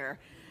get in here.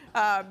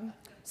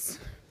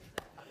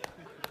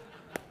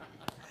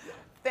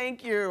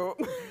 Thank you.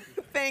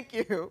 Thank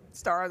you,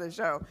 star of the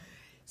show.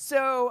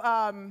 So,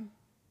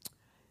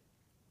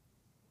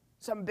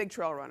 so I'm a big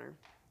trail runner.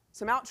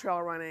 So I'm out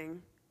trail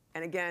running,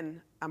 and again,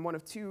 I'm one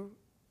of 2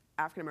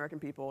 African-American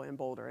people in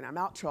Boulder, and I'm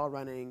out trail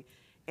running,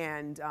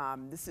 and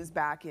this is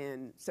back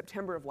in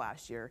September of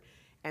last year.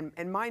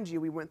 And mind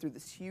you, we went through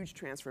this huge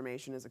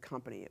transformation as a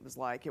company. It was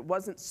like, it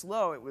wasn't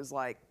slow, it was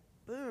like,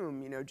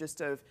 boom, you know, just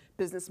of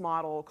business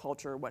model,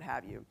 culture, what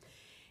have you.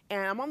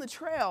 And I'm on the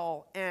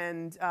trail,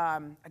 and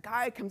a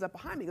guy comes up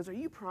behind me, he goes, "Are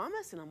you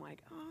Promise?" And I'm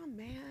like, "Oh,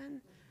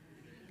 man."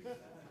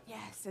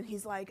 Yes, and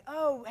he's like,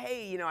 "Oh,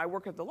 hey, you know, I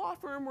work at the law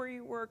firm where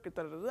you work,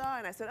 da, da, da, da."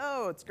 And I said,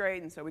 "Oh, it's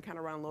great." And so we kind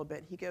of run a little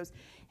bit. He goes,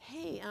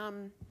 "Hey,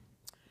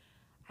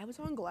 I was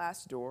on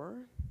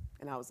Glassdoor."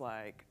 And I was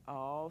like,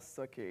 "Oh,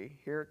 Sookie,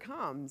 here it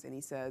comes." And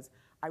he says,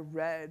 "I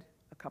read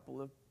a couple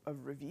of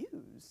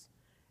reviews."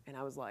 And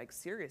I was like,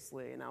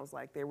 "Seriously?" And I was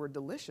like, "They were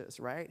delicious,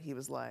 right?" He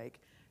was like,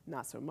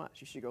 "Not so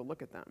much. You should go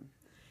look at them."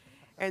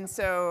 And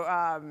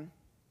so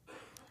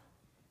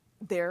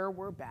there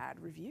were bad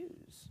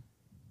reviews.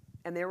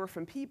 And they were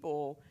from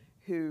people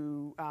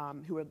who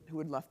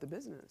had left the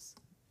business.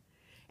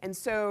 And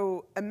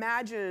so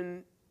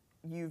imagine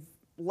you've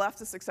left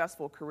a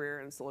successful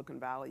career in Silicon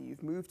Valley,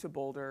 you've moved to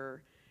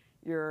Boulder,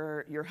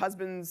 your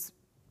husband's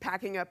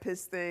packing up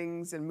his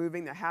things and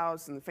moving the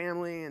house and the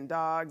family and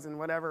dogs and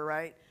whatever,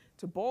 right,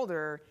 to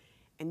Boulder,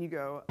 and you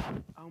go,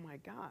 "Oh my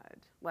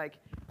God, like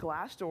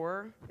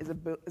Glassdoor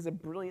is a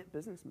brilliant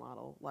business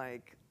model.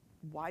 Like,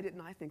 why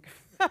didn't I think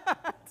of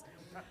that?"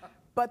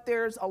 But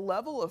there's a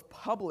level of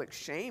public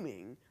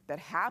shaming that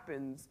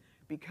happens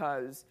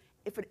because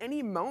if at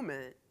any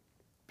moment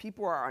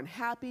people are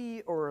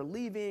unhappy or are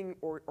leaving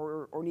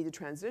or need to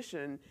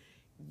transition,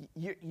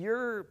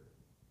 you're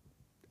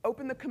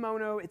open the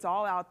kimono, it's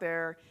all out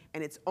there,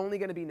 and it's only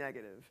going to be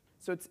negative.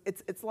 So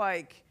it's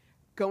like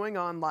going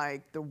on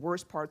like the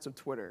worst parts of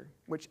Twitter,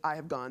 which I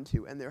have gone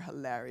to, and they're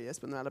hilarious,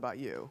 but not about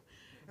you,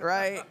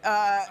 right?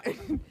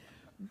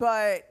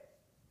 But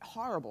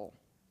horrible,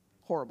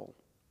 horrible.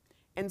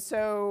 And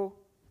so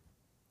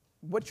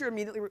what's your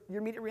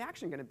immediate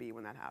reaction going to be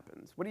when that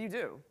happens? What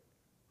do?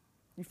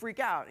 You freak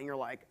out, and you're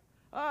like,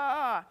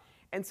 "Ah."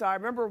 And so I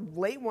remember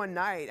late one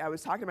night, I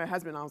was talking to my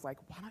husband, and I was like,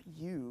 "Why don't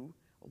you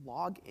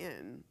log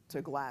in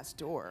to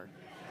Glassdoor?"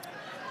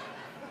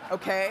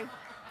 Okay?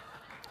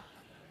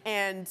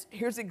 And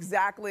here's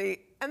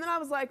exactly, and then I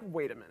was like,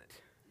 wait a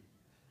minute.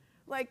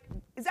 Like,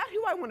 is that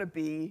who I want to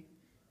be?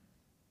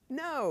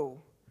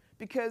 No.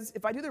 Because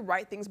if I do the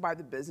right things by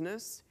the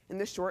business in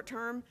the short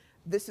term,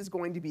 this is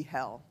going to be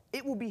hell.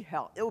 It will be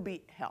hell. It will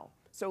be hell.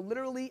 So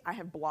literally, I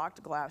have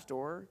blocked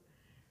Glassdoor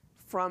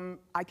from,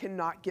 I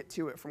cannot get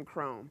to it from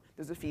Chrome.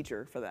 There's a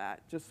feature for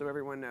that, just so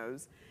everyone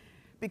knows.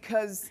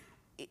 Because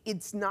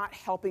it's not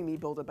helping me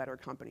build a better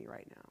company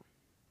right now.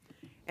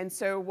 And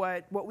so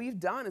what we've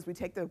done is we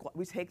take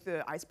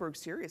the iceberg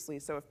seriously.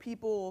 So if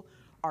people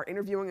are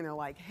interviewing and they're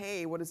like,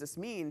 "Hey, what does this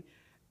mean?"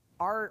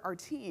 Our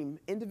team,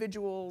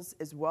 individuals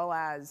as well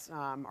as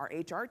our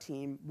HR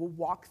team, will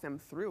walk them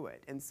through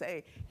it and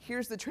say,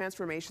 "Here's the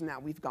transformation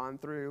that we've gone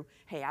through.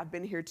 Hey, I've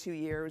been here 2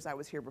 years. I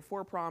was here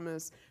before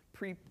Promise.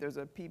 There's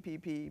a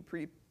PPP,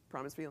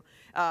 pre-Promise Feel."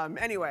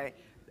 Anyway,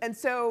 and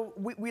so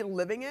we're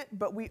living it,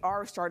 but we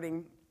are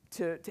starting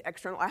to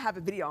external. I have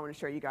a video I want to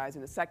show you guys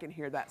in a second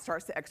here that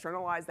starts to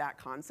externalize that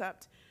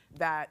concept,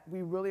 that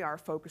we really are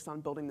focused on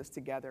building this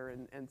together.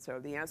 And so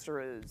the answer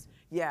is,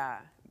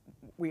 yeah,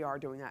 we are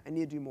doing that and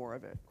need to do more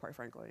of it, quite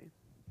frankly.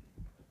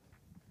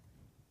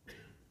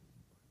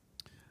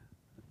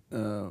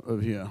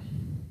 Over here.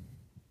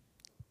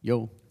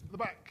 Yo. The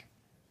back.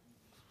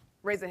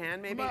 Raise a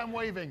hand, maybe. I'm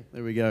waving.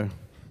 There we go.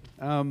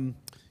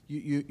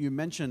 You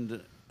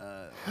mentioned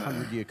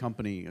 100-year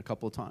company a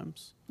couple of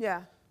times.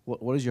 Yeah.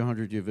 What is your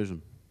 100-year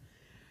vision?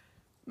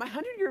 My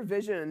 100-year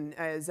vision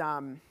is,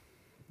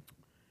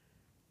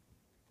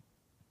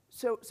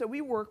 so we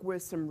work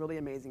with some really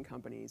amazing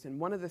companies, and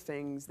one of the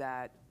things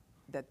that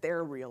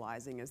they're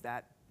realizing is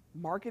that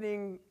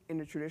marketing in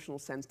a traditional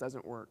sense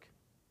doesn't work.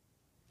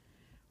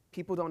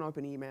 People don't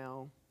open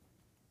email,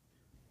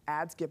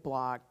 ads get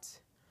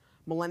blocked,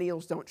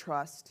 millennials don't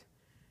trust,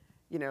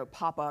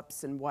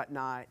 pop-ups and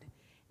whatnot,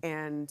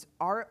 and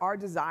our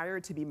desire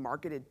to be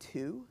marketed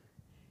to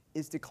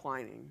is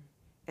declining.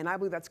 And I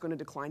believe that's going to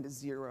decline to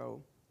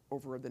 0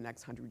 over the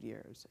next 100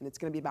 years. And it's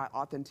going to be about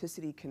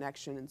authenticity,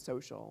 connection, and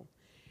social.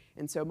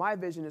 And so my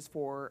vision is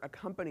for a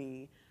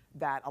company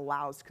that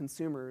allows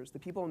consumers, the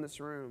people in this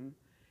room,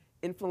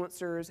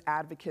 influencers,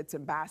 advocates,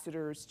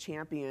 ambassadors,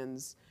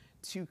 champions,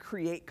 to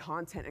create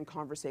content and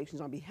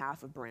conversations on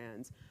behalf of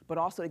brands, but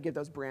also to give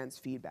those brands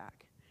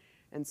feedback.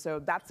 And so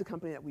that's the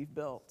company that we've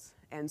built.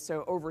 And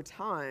so over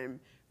time,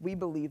 we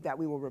believe that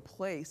we will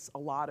replace a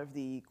lot of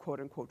the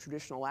quote-unquote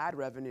traditional ad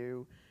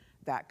revenue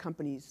that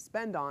companies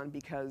spend on,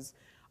 because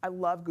I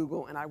love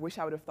Google and I wish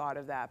I would have thought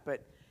of that.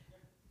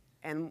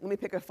 And let me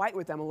pick a fight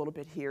with them a little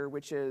bit here,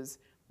 which is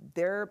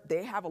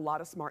they have a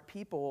lot of smart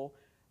people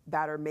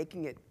that are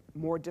making it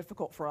more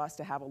difficult for us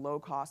to have a low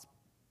cost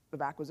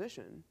of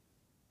acquisition.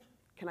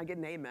 Can I get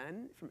an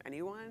amen from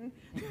anyone?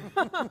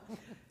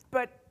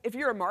 But if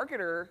you're a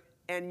marketer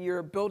and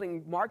you're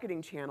building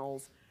marketing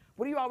channels,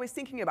 what are you always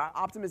thinking about?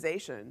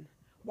 Optimization.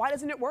 Why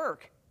doesn't it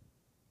work?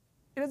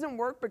 It doesn't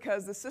work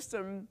because the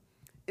system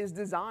is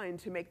designed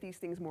to make these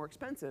things more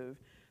expensive.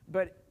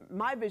 But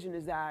my vision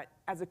is that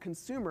as a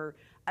consumer,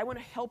 I want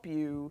to help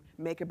you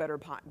make a better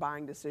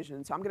buying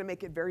decision. So I'm going to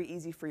make it very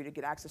easy for you to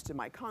get access to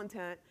my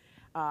content.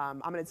 I'm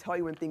going to tell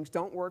you when things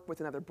don't work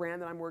with another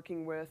brand that I'm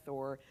working with,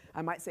 or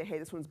I might say, hey,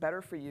 this one's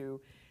better for you.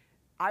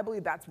 I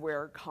believe that's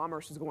where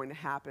commerce is going to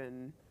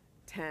happen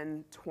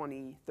 10,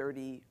 20,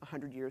 30,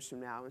 100 years from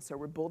now. And so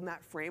we're building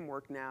that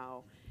framework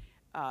now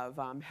of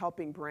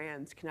helping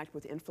brands connect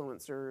with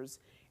influencers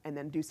and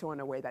then do so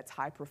in a way that's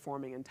high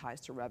performing and ties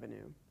to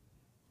revenue.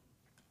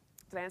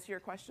 Did I answer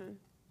your question?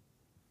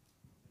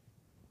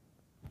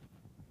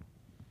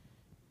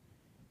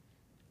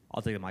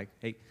 I'll take the mic.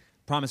 Hey,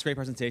 promise, great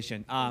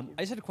presentation. I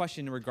just had a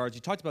question in regards,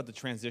 you talked about the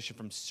transition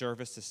from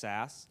service to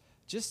SaaS.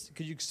 Just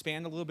could you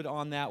expand a little bit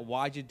on that?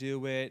 Why'd you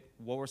do it?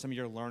 What were some of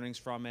your learnings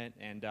from it?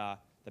 And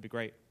that'd be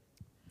great.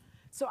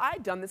 So I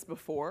had done this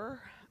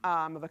before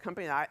of a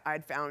company that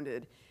I'd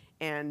founded,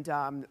 and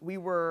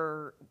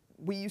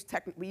we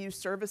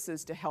used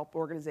services to help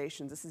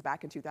organizations. This is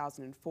back in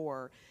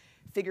 2004.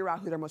 Figure out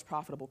who their most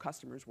profitable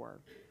customers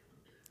were.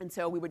 And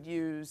so we would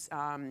use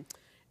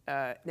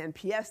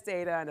NPS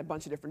data and a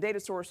bunch of different data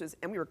sources,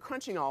 and we were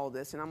crunching all of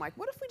this, and I'm like,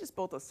 what if we just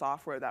built a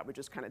software that would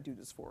just kind of do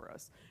this for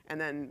us?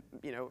 And then,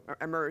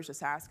 emerged a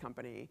SaaS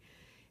company.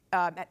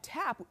 At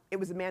TAP, it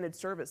was managed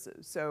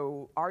services.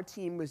 So our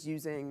team was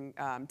using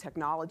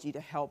technology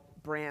to help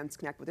brands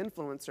connect with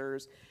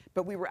influencers,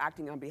 but we were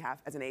acting on behalf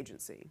as an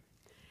agency.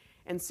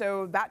 And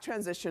so that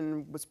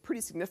transition was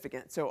pretty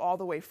significant. So all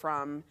the way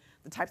from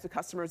the types of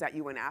customers that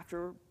you went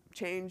after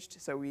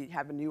changed. So we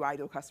have a new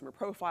ideal customer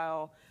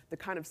profile. The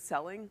kind of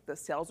selling, the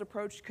sales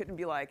approach couldn't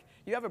be like,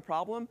 you have a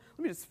problem?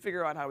 Let me just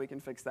figure out how we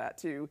can fix that.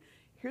 To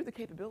here are the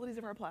capabilities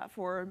of our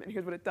platform, and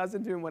here's what it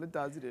doesn't do and what it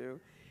does do.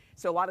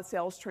 So a lot of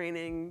sales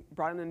training,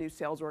 brought in a new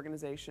sales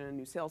organization,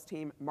 new sales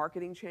team,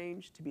 marketing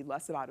change to be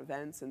less about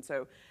events. And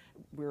so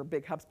we're a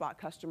big HubSpot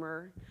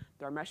customer.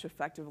 Dharmesh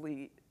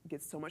effectively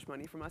gets so much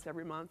money from us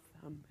every month.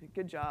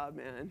 Good job,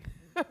 man.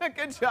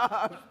 Good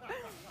job.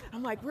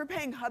 I'm like, we're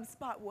paying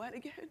HubSpot what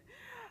again?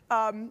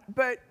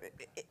 But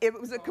it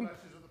was a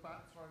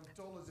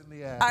dollars in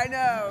the air. I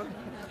know.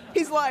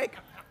 He's like,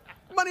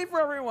 money for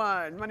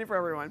everyone, money for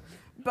everyone.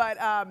 But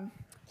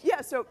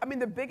yeah, so I mean,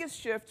 the biggest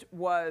shift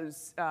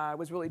was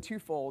really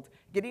twofold: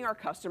 getting our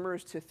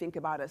customers to think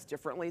about us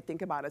differently,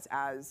 think about us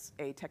as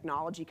a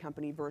technology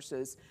company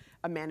versus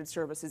a managed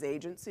services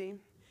agency.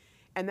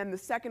 And then the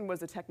second was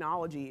the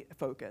technology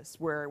focus,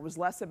 where it was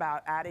less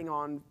about adding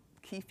on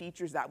key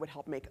features that would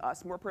help make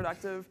us more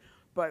productive,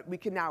 but we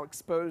can now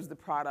expose the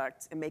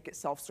product and make it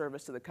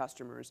self-service to the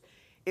customers.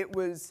 It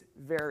was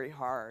very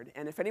hard.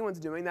 And if anyone's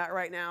doing that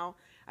right now,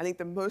 I think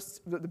the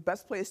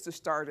best place to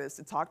start is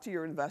to talk to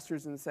your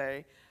investors and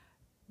say,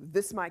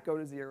 this might go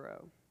to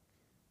zero.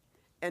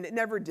 And it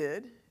never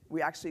did.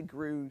 We actually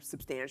grew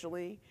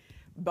substantially.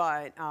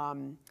 But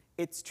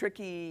it's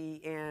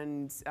tricky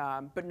and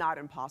but not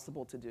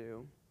impossible to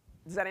do.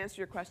 Does that answer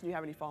your question? Do you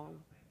have any follow-up?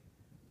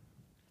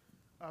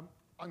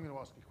 I'm going to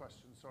ask you a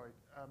question, sorry,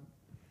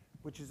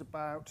 which is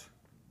about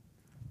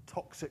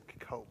toxic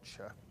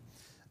culture.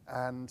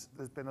 And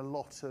there's been a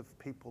lot of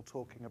people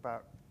talking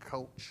about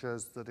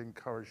cultures that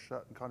encourage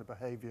certain kind of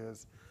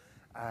behaviors.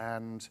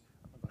 And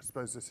I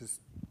suppose this is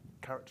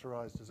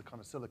characterized as a kind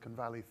of Silicon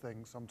Valley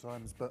thing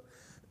sometimes, but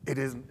it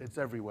isn't. It's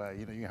everywhere.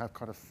 You have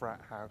kind of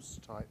frat house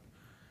type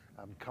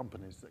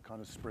companies that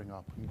kind of spring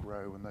up and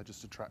grow, and they're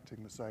just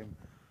attracting the same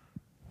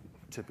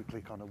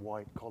typically kind of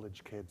white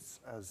college kids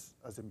as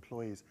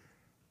employees.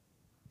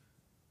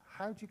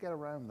 How do you get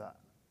around that?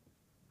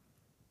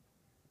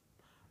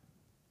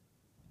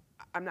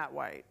 I'm not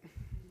white.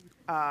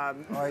 I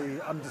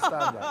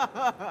understand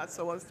that.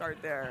 So let's start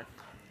there.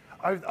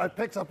 I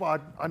picked up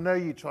on, I know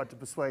you tried to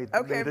persuade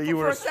Okay, me that you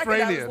were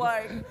Australian. For a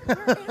second, I was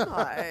like, where am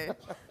I?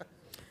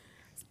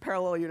 It's a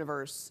parallel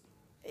universe.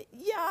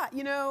 Yeah,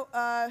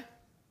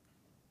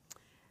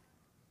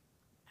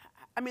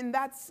 I mean,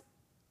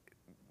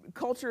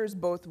 culture is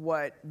both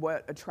what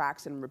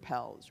attracts and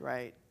repels,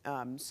 right?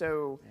 In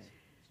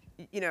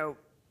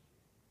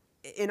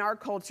our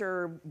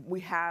culture,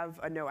 we have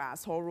a no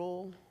asshole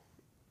rule.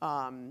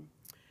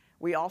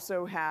 We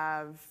also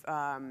have,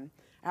 I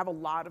have a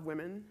lot of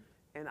women,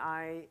 and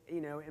I,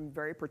 am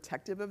very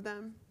protective of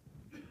them.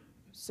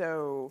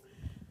 So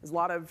there's a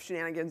lot of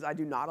shenanigans I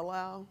do not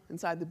allow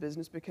inside the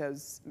business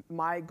because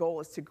my goal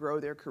is to grow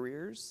their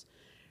careers.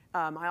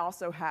 I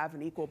also have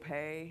an equal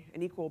pay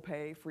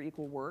for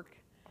equal work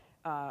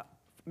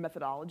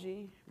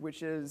methodology,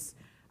 which is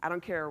I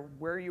don't care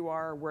where you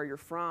are, where you're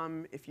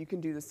from, if you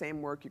can do the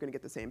same work, you're gonna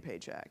get the same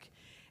paycheck.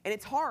 And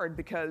it's hard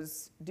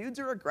because dudes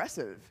are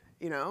aggressive,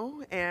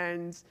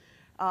 and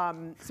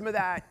some of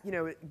that,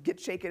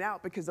 gets shaken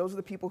out because those are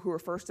the people who are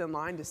first in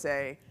line to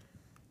say,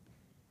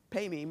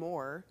 pay me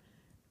more.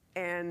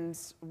 And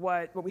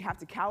what we have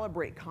to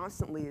calibrate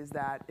constantly is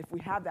that if we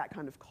have that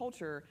kind of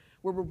culture,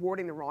 we're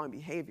rewarding the wrong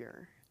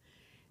behavior.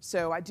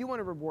 So I do want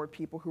to reward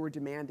people who are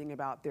demanding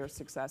about their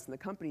success and the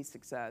company's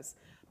success,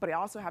 but I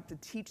also have to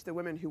teach the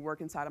women who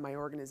work inside of my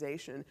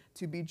organization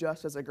to be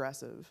just as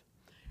aggressive.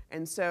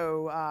 And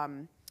so, I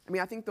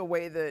mean, I think the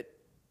way that,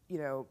 you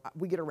know,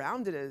 we get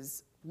around it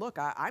is, look,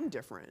 I'm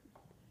different,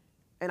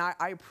 and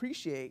I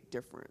appreciate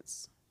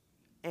difference,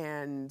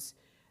 and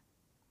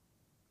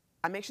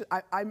I make sure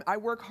I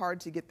work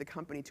hard to get the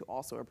company to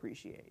also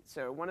appreciate.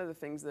 So one of the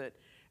things that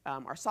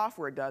our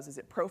software does is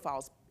it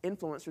profiles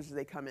influencers as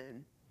they come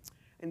in.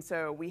 And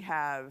so we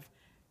have,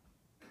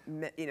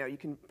 you know, you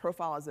can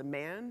profile as a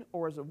man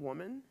or as a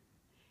woman,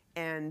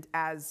 and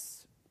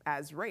as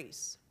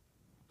race.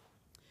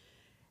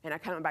 And I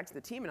kind of went back to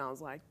the team and I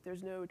was like,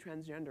 there's no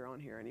transgender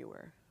on here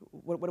anywhere.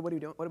 What are we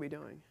doing? What are we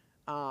doing?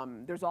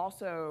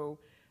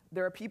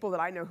 There are people that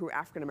I know who are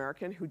African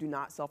American who do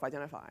not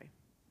self-identify.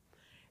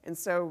 And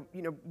so,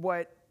 you know,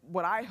 what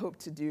I hope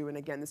to do, and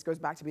again, this goes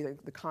back to be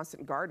the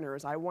constant gardener,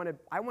 is I want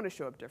to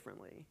show up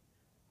differently.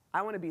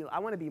 I want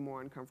to be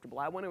more uncomfortable.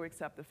 I want to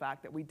accept the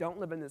fact that we don't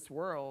live in this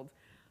world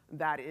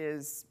that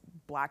is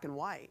black and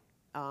white,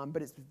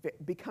 but it's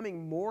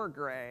becoming more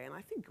gray, and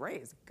I think gray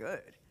is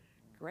good.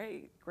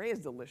 Gray is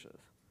delicious.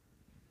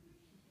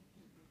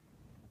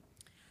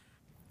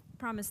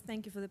 Promise,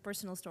 thank you for the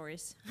personal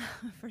stories,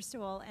 first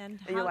of all. And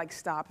you're like,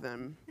 stop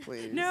them,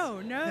 please. No.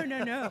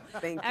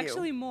 Thank you.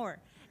 Actually, more.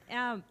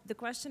 The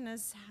question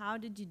is, how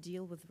did you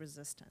deal with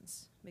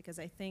resistance? Because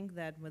I think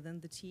that within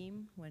the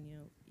team, when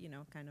you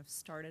know, kind of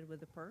started with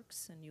the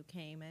perks and you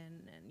came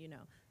in and, you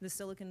know, the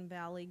Silicon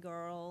Valley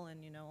girl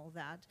and, you know, all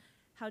that,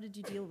 how did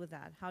you deal with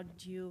that? How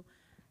did you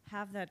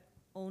have that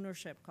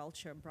ownership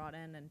culture brought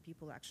in and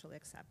people actually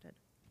accepted?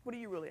 What are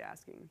you really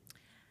asking?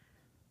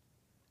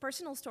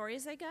 Personal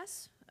stories, I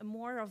guess.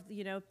 More of,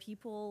 you know,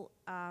 people,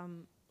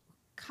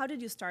 how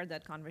did you start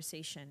that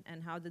conversation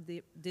and how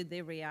did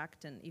they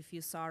react? And if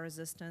you saw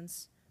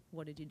resistance,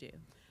 what did you do?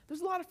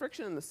 There's a lot of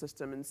friction in the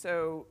system. And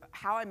so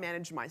how I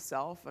manage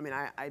myself, I mean,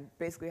 I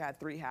basically had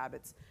 3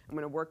 habits. I'm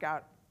going to work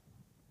out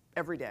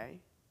every day.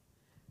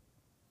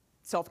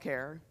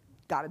 Self-care,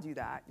 got to do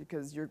that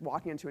because you're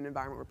walking into an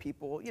environment where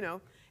people, you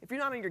know, if you're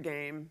not on your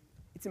game,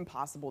 it's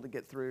impossible to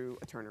get through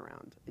a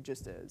turnaround. It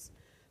just is.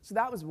 So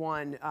that was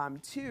 1.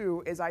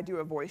 2 is I do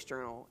a voice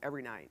journal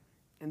every night.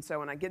 And so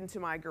when I get into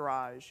my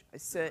garage, I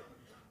sit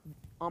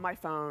on my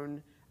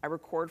phone, I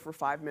record for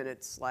 5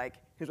 minutes, like,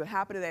 here's what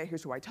happened today,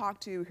 here's who I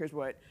talked to, here's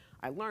what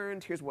I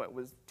learned, here's what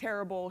was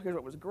terrible, here's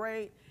what was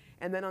great.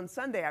 And then on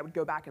Sunday, I would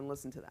go back and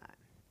listen to that.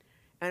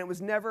 And it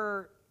was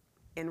never,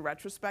 in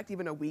retrospect,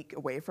 even a week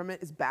away from it,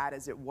 as bad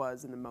as it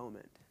was in the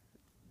moment,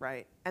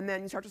 right? And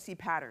then you start to see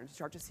patterns, you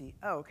start to see,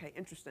 oh, okay,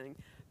 interesting.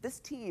 This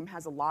team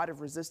has a lot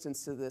of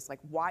resistance to this, like,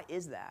 why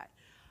is that?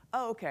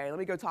 Oh, okay, let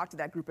me go talk to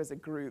that group as a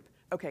group.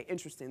 Okay,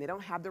 interesting, they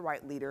don't have the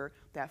right leader,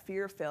 they have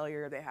fear of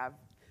failure, they have,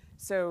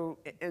 so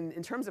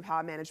in terms of how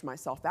I managed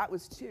myself, that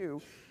was 2.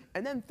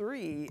 And then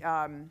 3,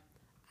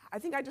 I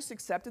think I just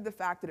accepted the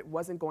fact that it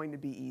wasn't going to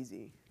be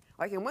easy.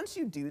 Like, and once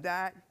you do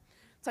that,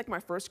 it's like my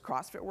first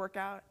CrossFit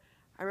workout.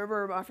 I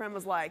remember my friend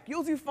was like,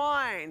 you'll do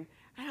fine.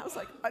 And I was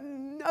like,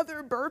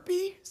 another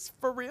burpee?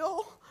 For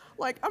real?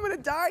 Like, I'm gonna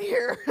die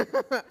here.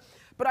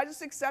 But I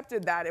just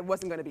accepted that it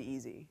wasn't gonna be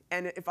easy.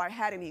 And if I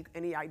had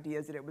any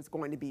ideas that it was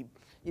going to be,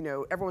 you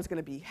know, everyone's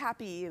gonna be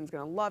happy and is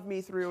gonna love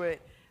me through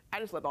it, I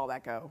just let all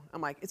that go.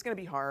 I'm like, it's gonna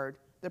be hard.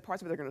 There are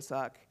parts of it that are gonna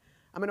suck.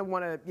 I'm gonna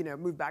wanna, you know,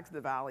 move back to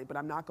the valley, but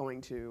I'm not going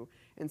to.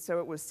 And so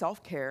it was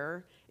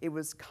self-care. It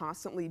was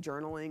constantly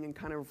journaling and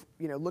kind of,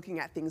 you know, looking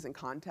at things in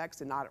context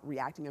and not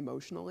reacting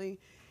emotionally.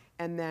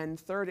 And then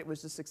 3rd, it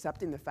was just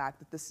accepting the fact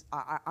that this,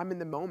 I'm in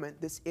the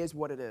moment, this is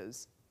what it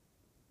is.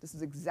 This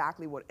is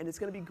exactly what, and it's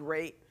gonna be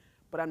great,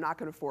 but I'm not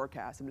gonna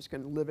forecast. I'm just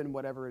gonna live in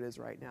whatever it is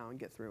right now and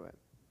get through it.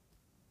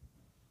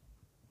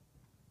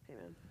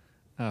 Amen.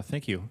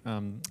 Thank you.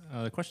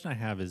 The question I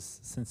have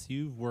is, since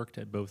you've worked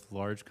at both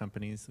larger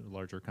companies,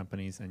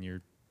 and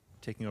you're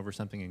taking over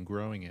something and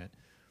growing it,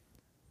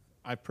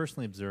 I've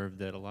personally observed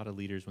that a lot of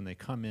leaders, when they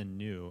come in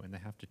new and they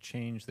have to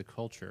change the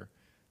culture,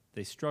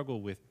 they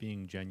struggle with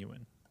being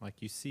genuine. Like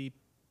you see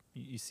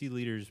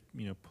leaders,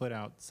 you know, put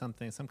out some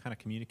kind of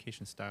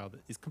communication style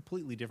that is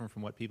completely different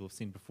from what people have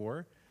seen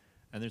before,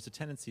 and there's a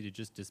tendency to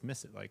just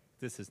dismiss it, like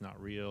this is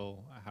not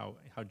real.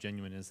 How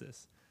genuine is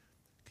this?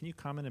 Can you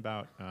comment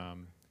about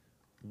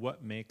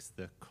what makes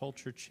the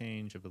culture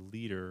change of a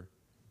leader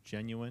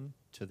genuine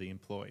to the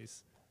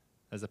employees,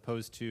 as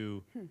opposed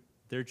to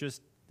they're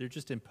just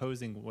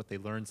imposing what they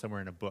learned somewhere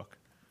in a book?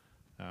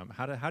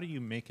 How do you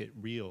make it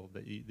real,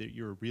 that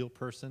you're a real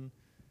person?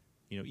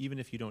 You know, even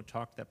if you don't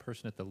talk to that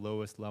person at the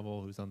lowest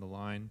level who's on the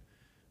line,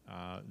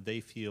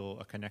 they feel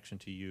a connection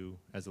to you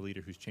as a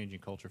leader who's changing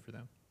culture for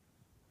them.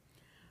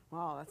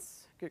 Wow,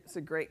 that's good. It's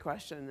a great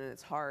question, and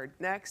it's hard.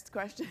 Next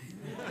question.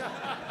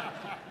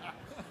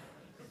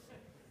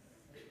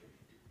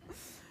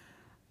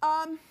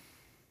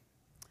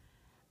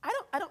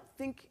 I don't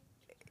think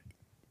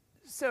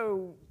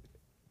so.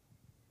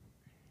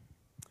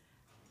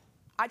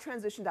 I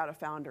transitioned out of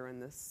founder in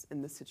this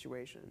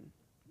situation,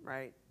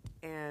 right?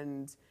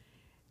 And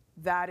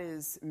that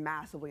is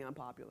massively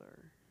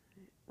unpopular,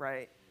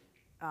 right?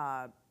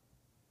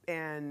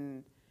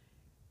 And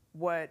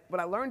what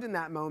I learned in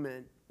that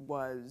moment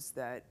was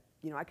that,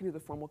 I can do the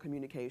formal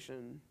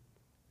communication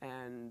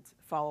and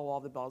follow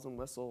all the bells and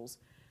whistles,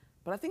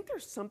 but I think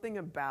there's something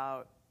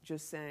about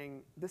just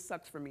saying, this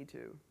sucks for me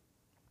too.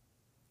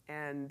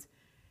 And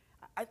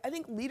I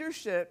think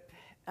leadership,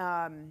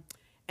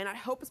 and I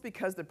hope it's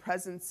because the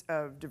presence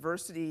of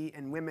diversity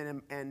and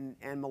women and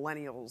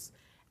millennials,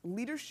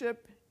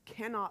 leadership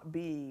cannot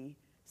be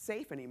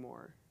safe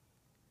anymore.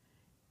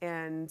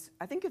 And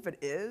I think if it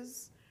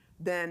is,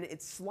 then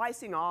it's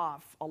slicing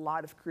off a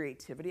lot of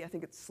creativity. I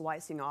think it's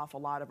slicing off a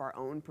lot of our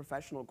own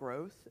professional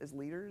growth as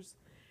leaders.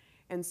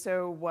 And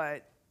so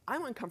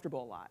I'm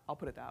uncomfortable a lot, I'll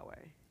put it that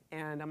way.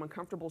 And I'm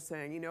uncomfortable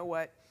saying, you know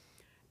what?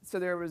 So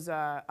there was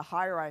a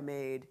hire I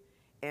made,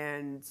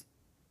 and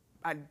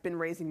I'd been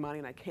raising money,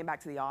 and I came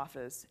back to the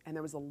office, and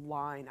there was a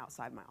line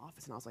outside my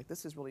office, and I was like,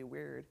 this is really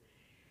weird.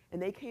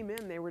 And they came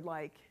in, they were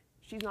like,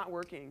 she's not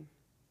working.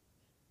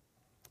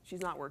 She's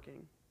not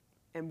working.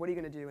 And what are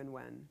you going to do and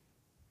when?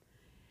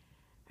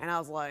 And I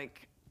was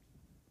like,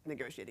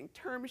 negotiating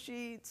term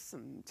sheets,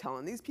 I'm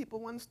telling these people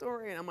one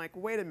story, and I'm like,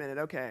 wait a minute,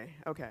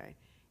 okay.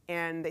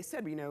 And they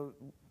said,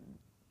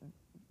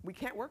 we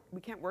can't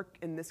work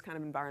in this kind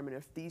of environment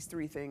if these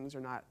three things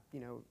are not,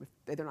 if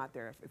they're not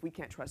there. If we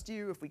can't trust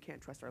you, if we can't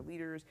trust our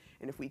leaders,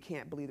 and if we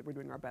can't believe that we're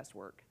doing our best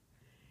work.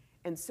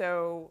 And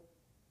so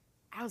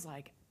I was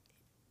like,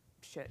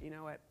 shit, you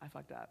know what, I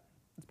fucked up.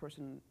 This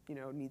person,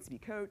 needs to be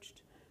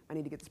coached. I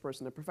need to get this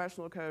person a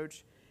professional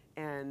coach,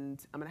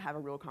 and I'm gonna have a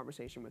real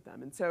conversation with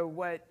them. And so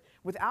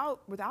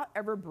without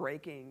ever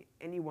breaking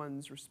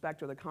anyone's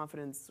respect or the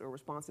confidence or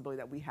responsibility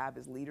that we have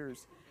as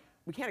leaders,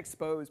 we can't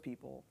expose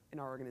people in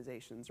our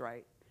organizations,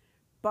 right?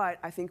 But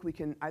I think we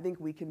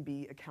can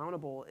be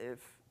accountable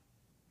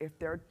if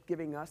they're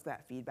giving us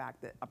that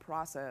feedback that a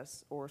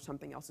process or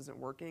something else isn't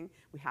working.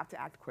 We have to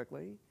act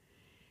quickly.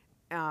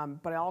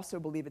 But I also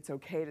believe it's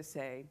okay to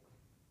say,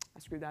 I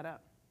screwed that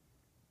up,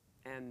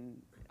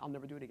 and I'll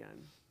never do it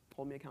again.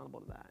 Hold me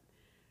accountable to that.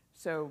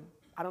 So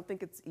I don't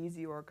think it's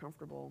easy or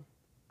comfortable,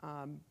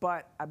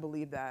 but I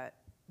believe that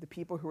the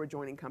people who are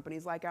joining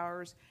companies like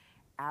ours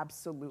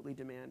absolutely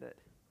demand it.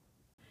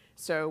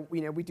 So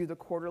we do the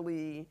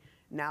quarterly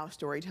Now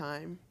Story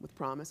Time with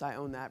Promise. I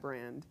own that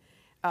brand.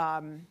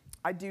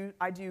 I do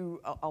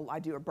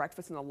a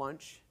breakfast and a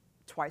lunch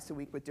twice a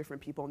week with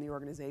different people in the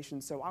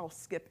organization. So I'll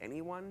skip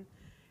anyone,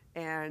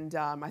 and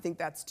I think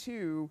that's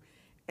 2.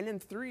 And then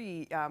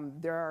 3,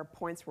 there are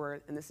points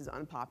where, and this is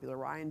unpopular,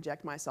 where I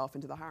inject myself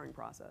into the hiring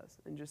process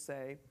and just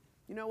say,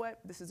 you know what,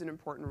 this is an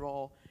important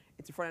role.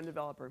 It's a front-end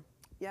developer.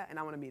 Yeah, and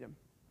I want to meet him.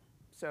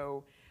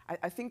 So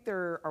I think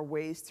there are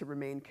ways to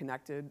remain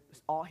connected.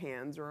 All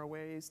hands are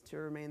ways to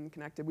remain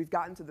connected. We've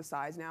gotten to the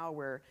size now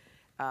where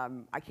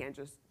I can't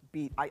just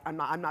be, I'm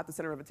not the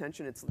center of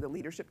attention, it's the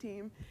leadership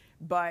team,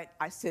 but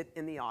I sit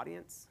in the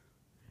audience.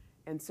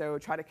 And so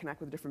try to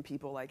connect with different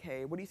people like,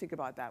 hey, what do you think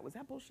about that? Was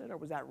that bullshit or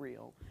was that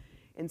real?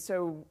 And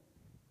so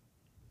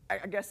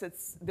I guess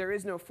there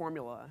is no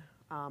formula.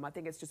 I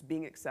think it's just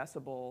being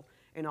accessible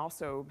and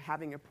also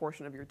having a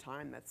portion of your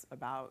time that's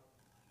about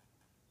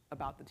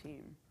the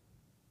team.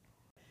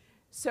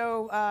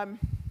 So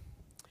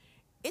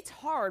it's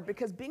hard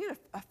because being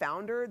a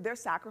founder, there's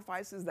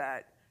sacrifices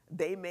that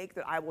they make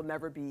that I'll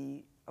never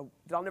be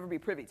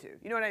privy to.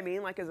 You know what I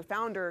mean? Like as a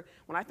founder,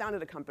 when I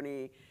founded a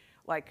company,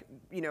 like,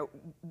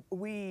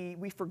 we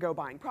forgo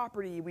buying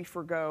property, we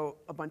forgo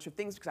a bunch of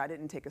things because I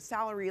didn't take a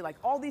salary, like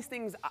all these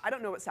things, I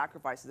don't know what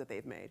sacrifices that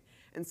they've made.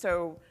 And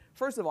so,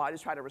 first of all, I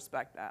just try to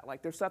respect that.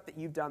 Like there's stuff that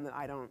you've done that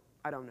I don't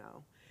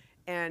know.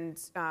 And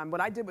what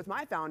I did with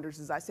my founders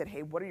is I said,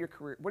 hey, what are your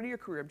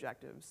career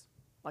objectives?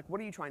 Like,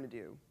 what are you trying to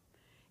do?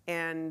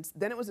 And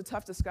then it was a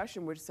tough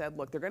discussion which said,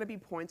 look, there are gonna be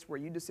points where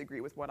you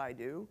disagree with what I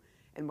do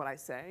and what I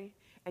say,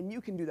 and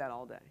you can do that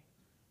all day.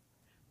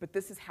 But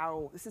this is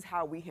how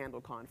we handle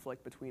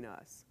conflict between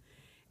us.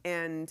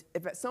 And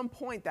if at some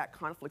point that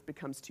conflict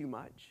becomes too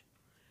much,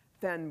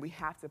 then we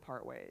have to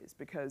part ways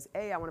because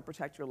A, I want to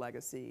protect your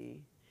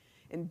legacy,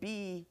 and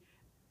B,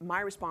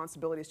 my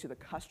responsibility is to the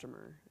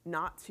customer,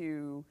 not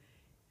to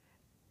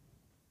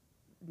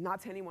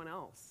anyone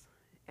else.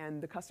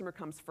 And the customer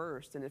comes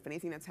first, and if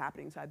anything that's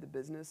happening inside the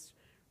business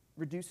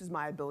reduces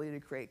my ability to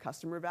create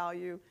customer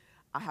value,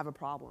 I have a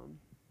problem.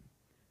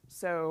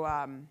 So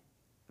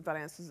if that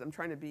answers, I'm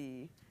trying to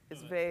be as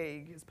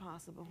vague as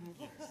possible.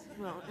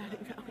 Well,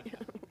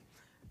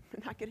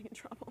 not getting in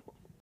trouble.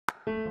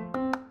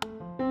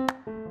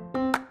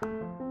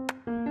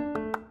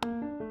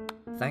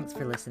 Thanks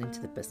for listening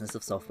to the Business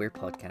of Software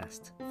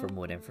podcast. For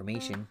more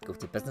information, go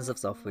to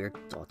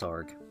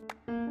businessofsoftware.org.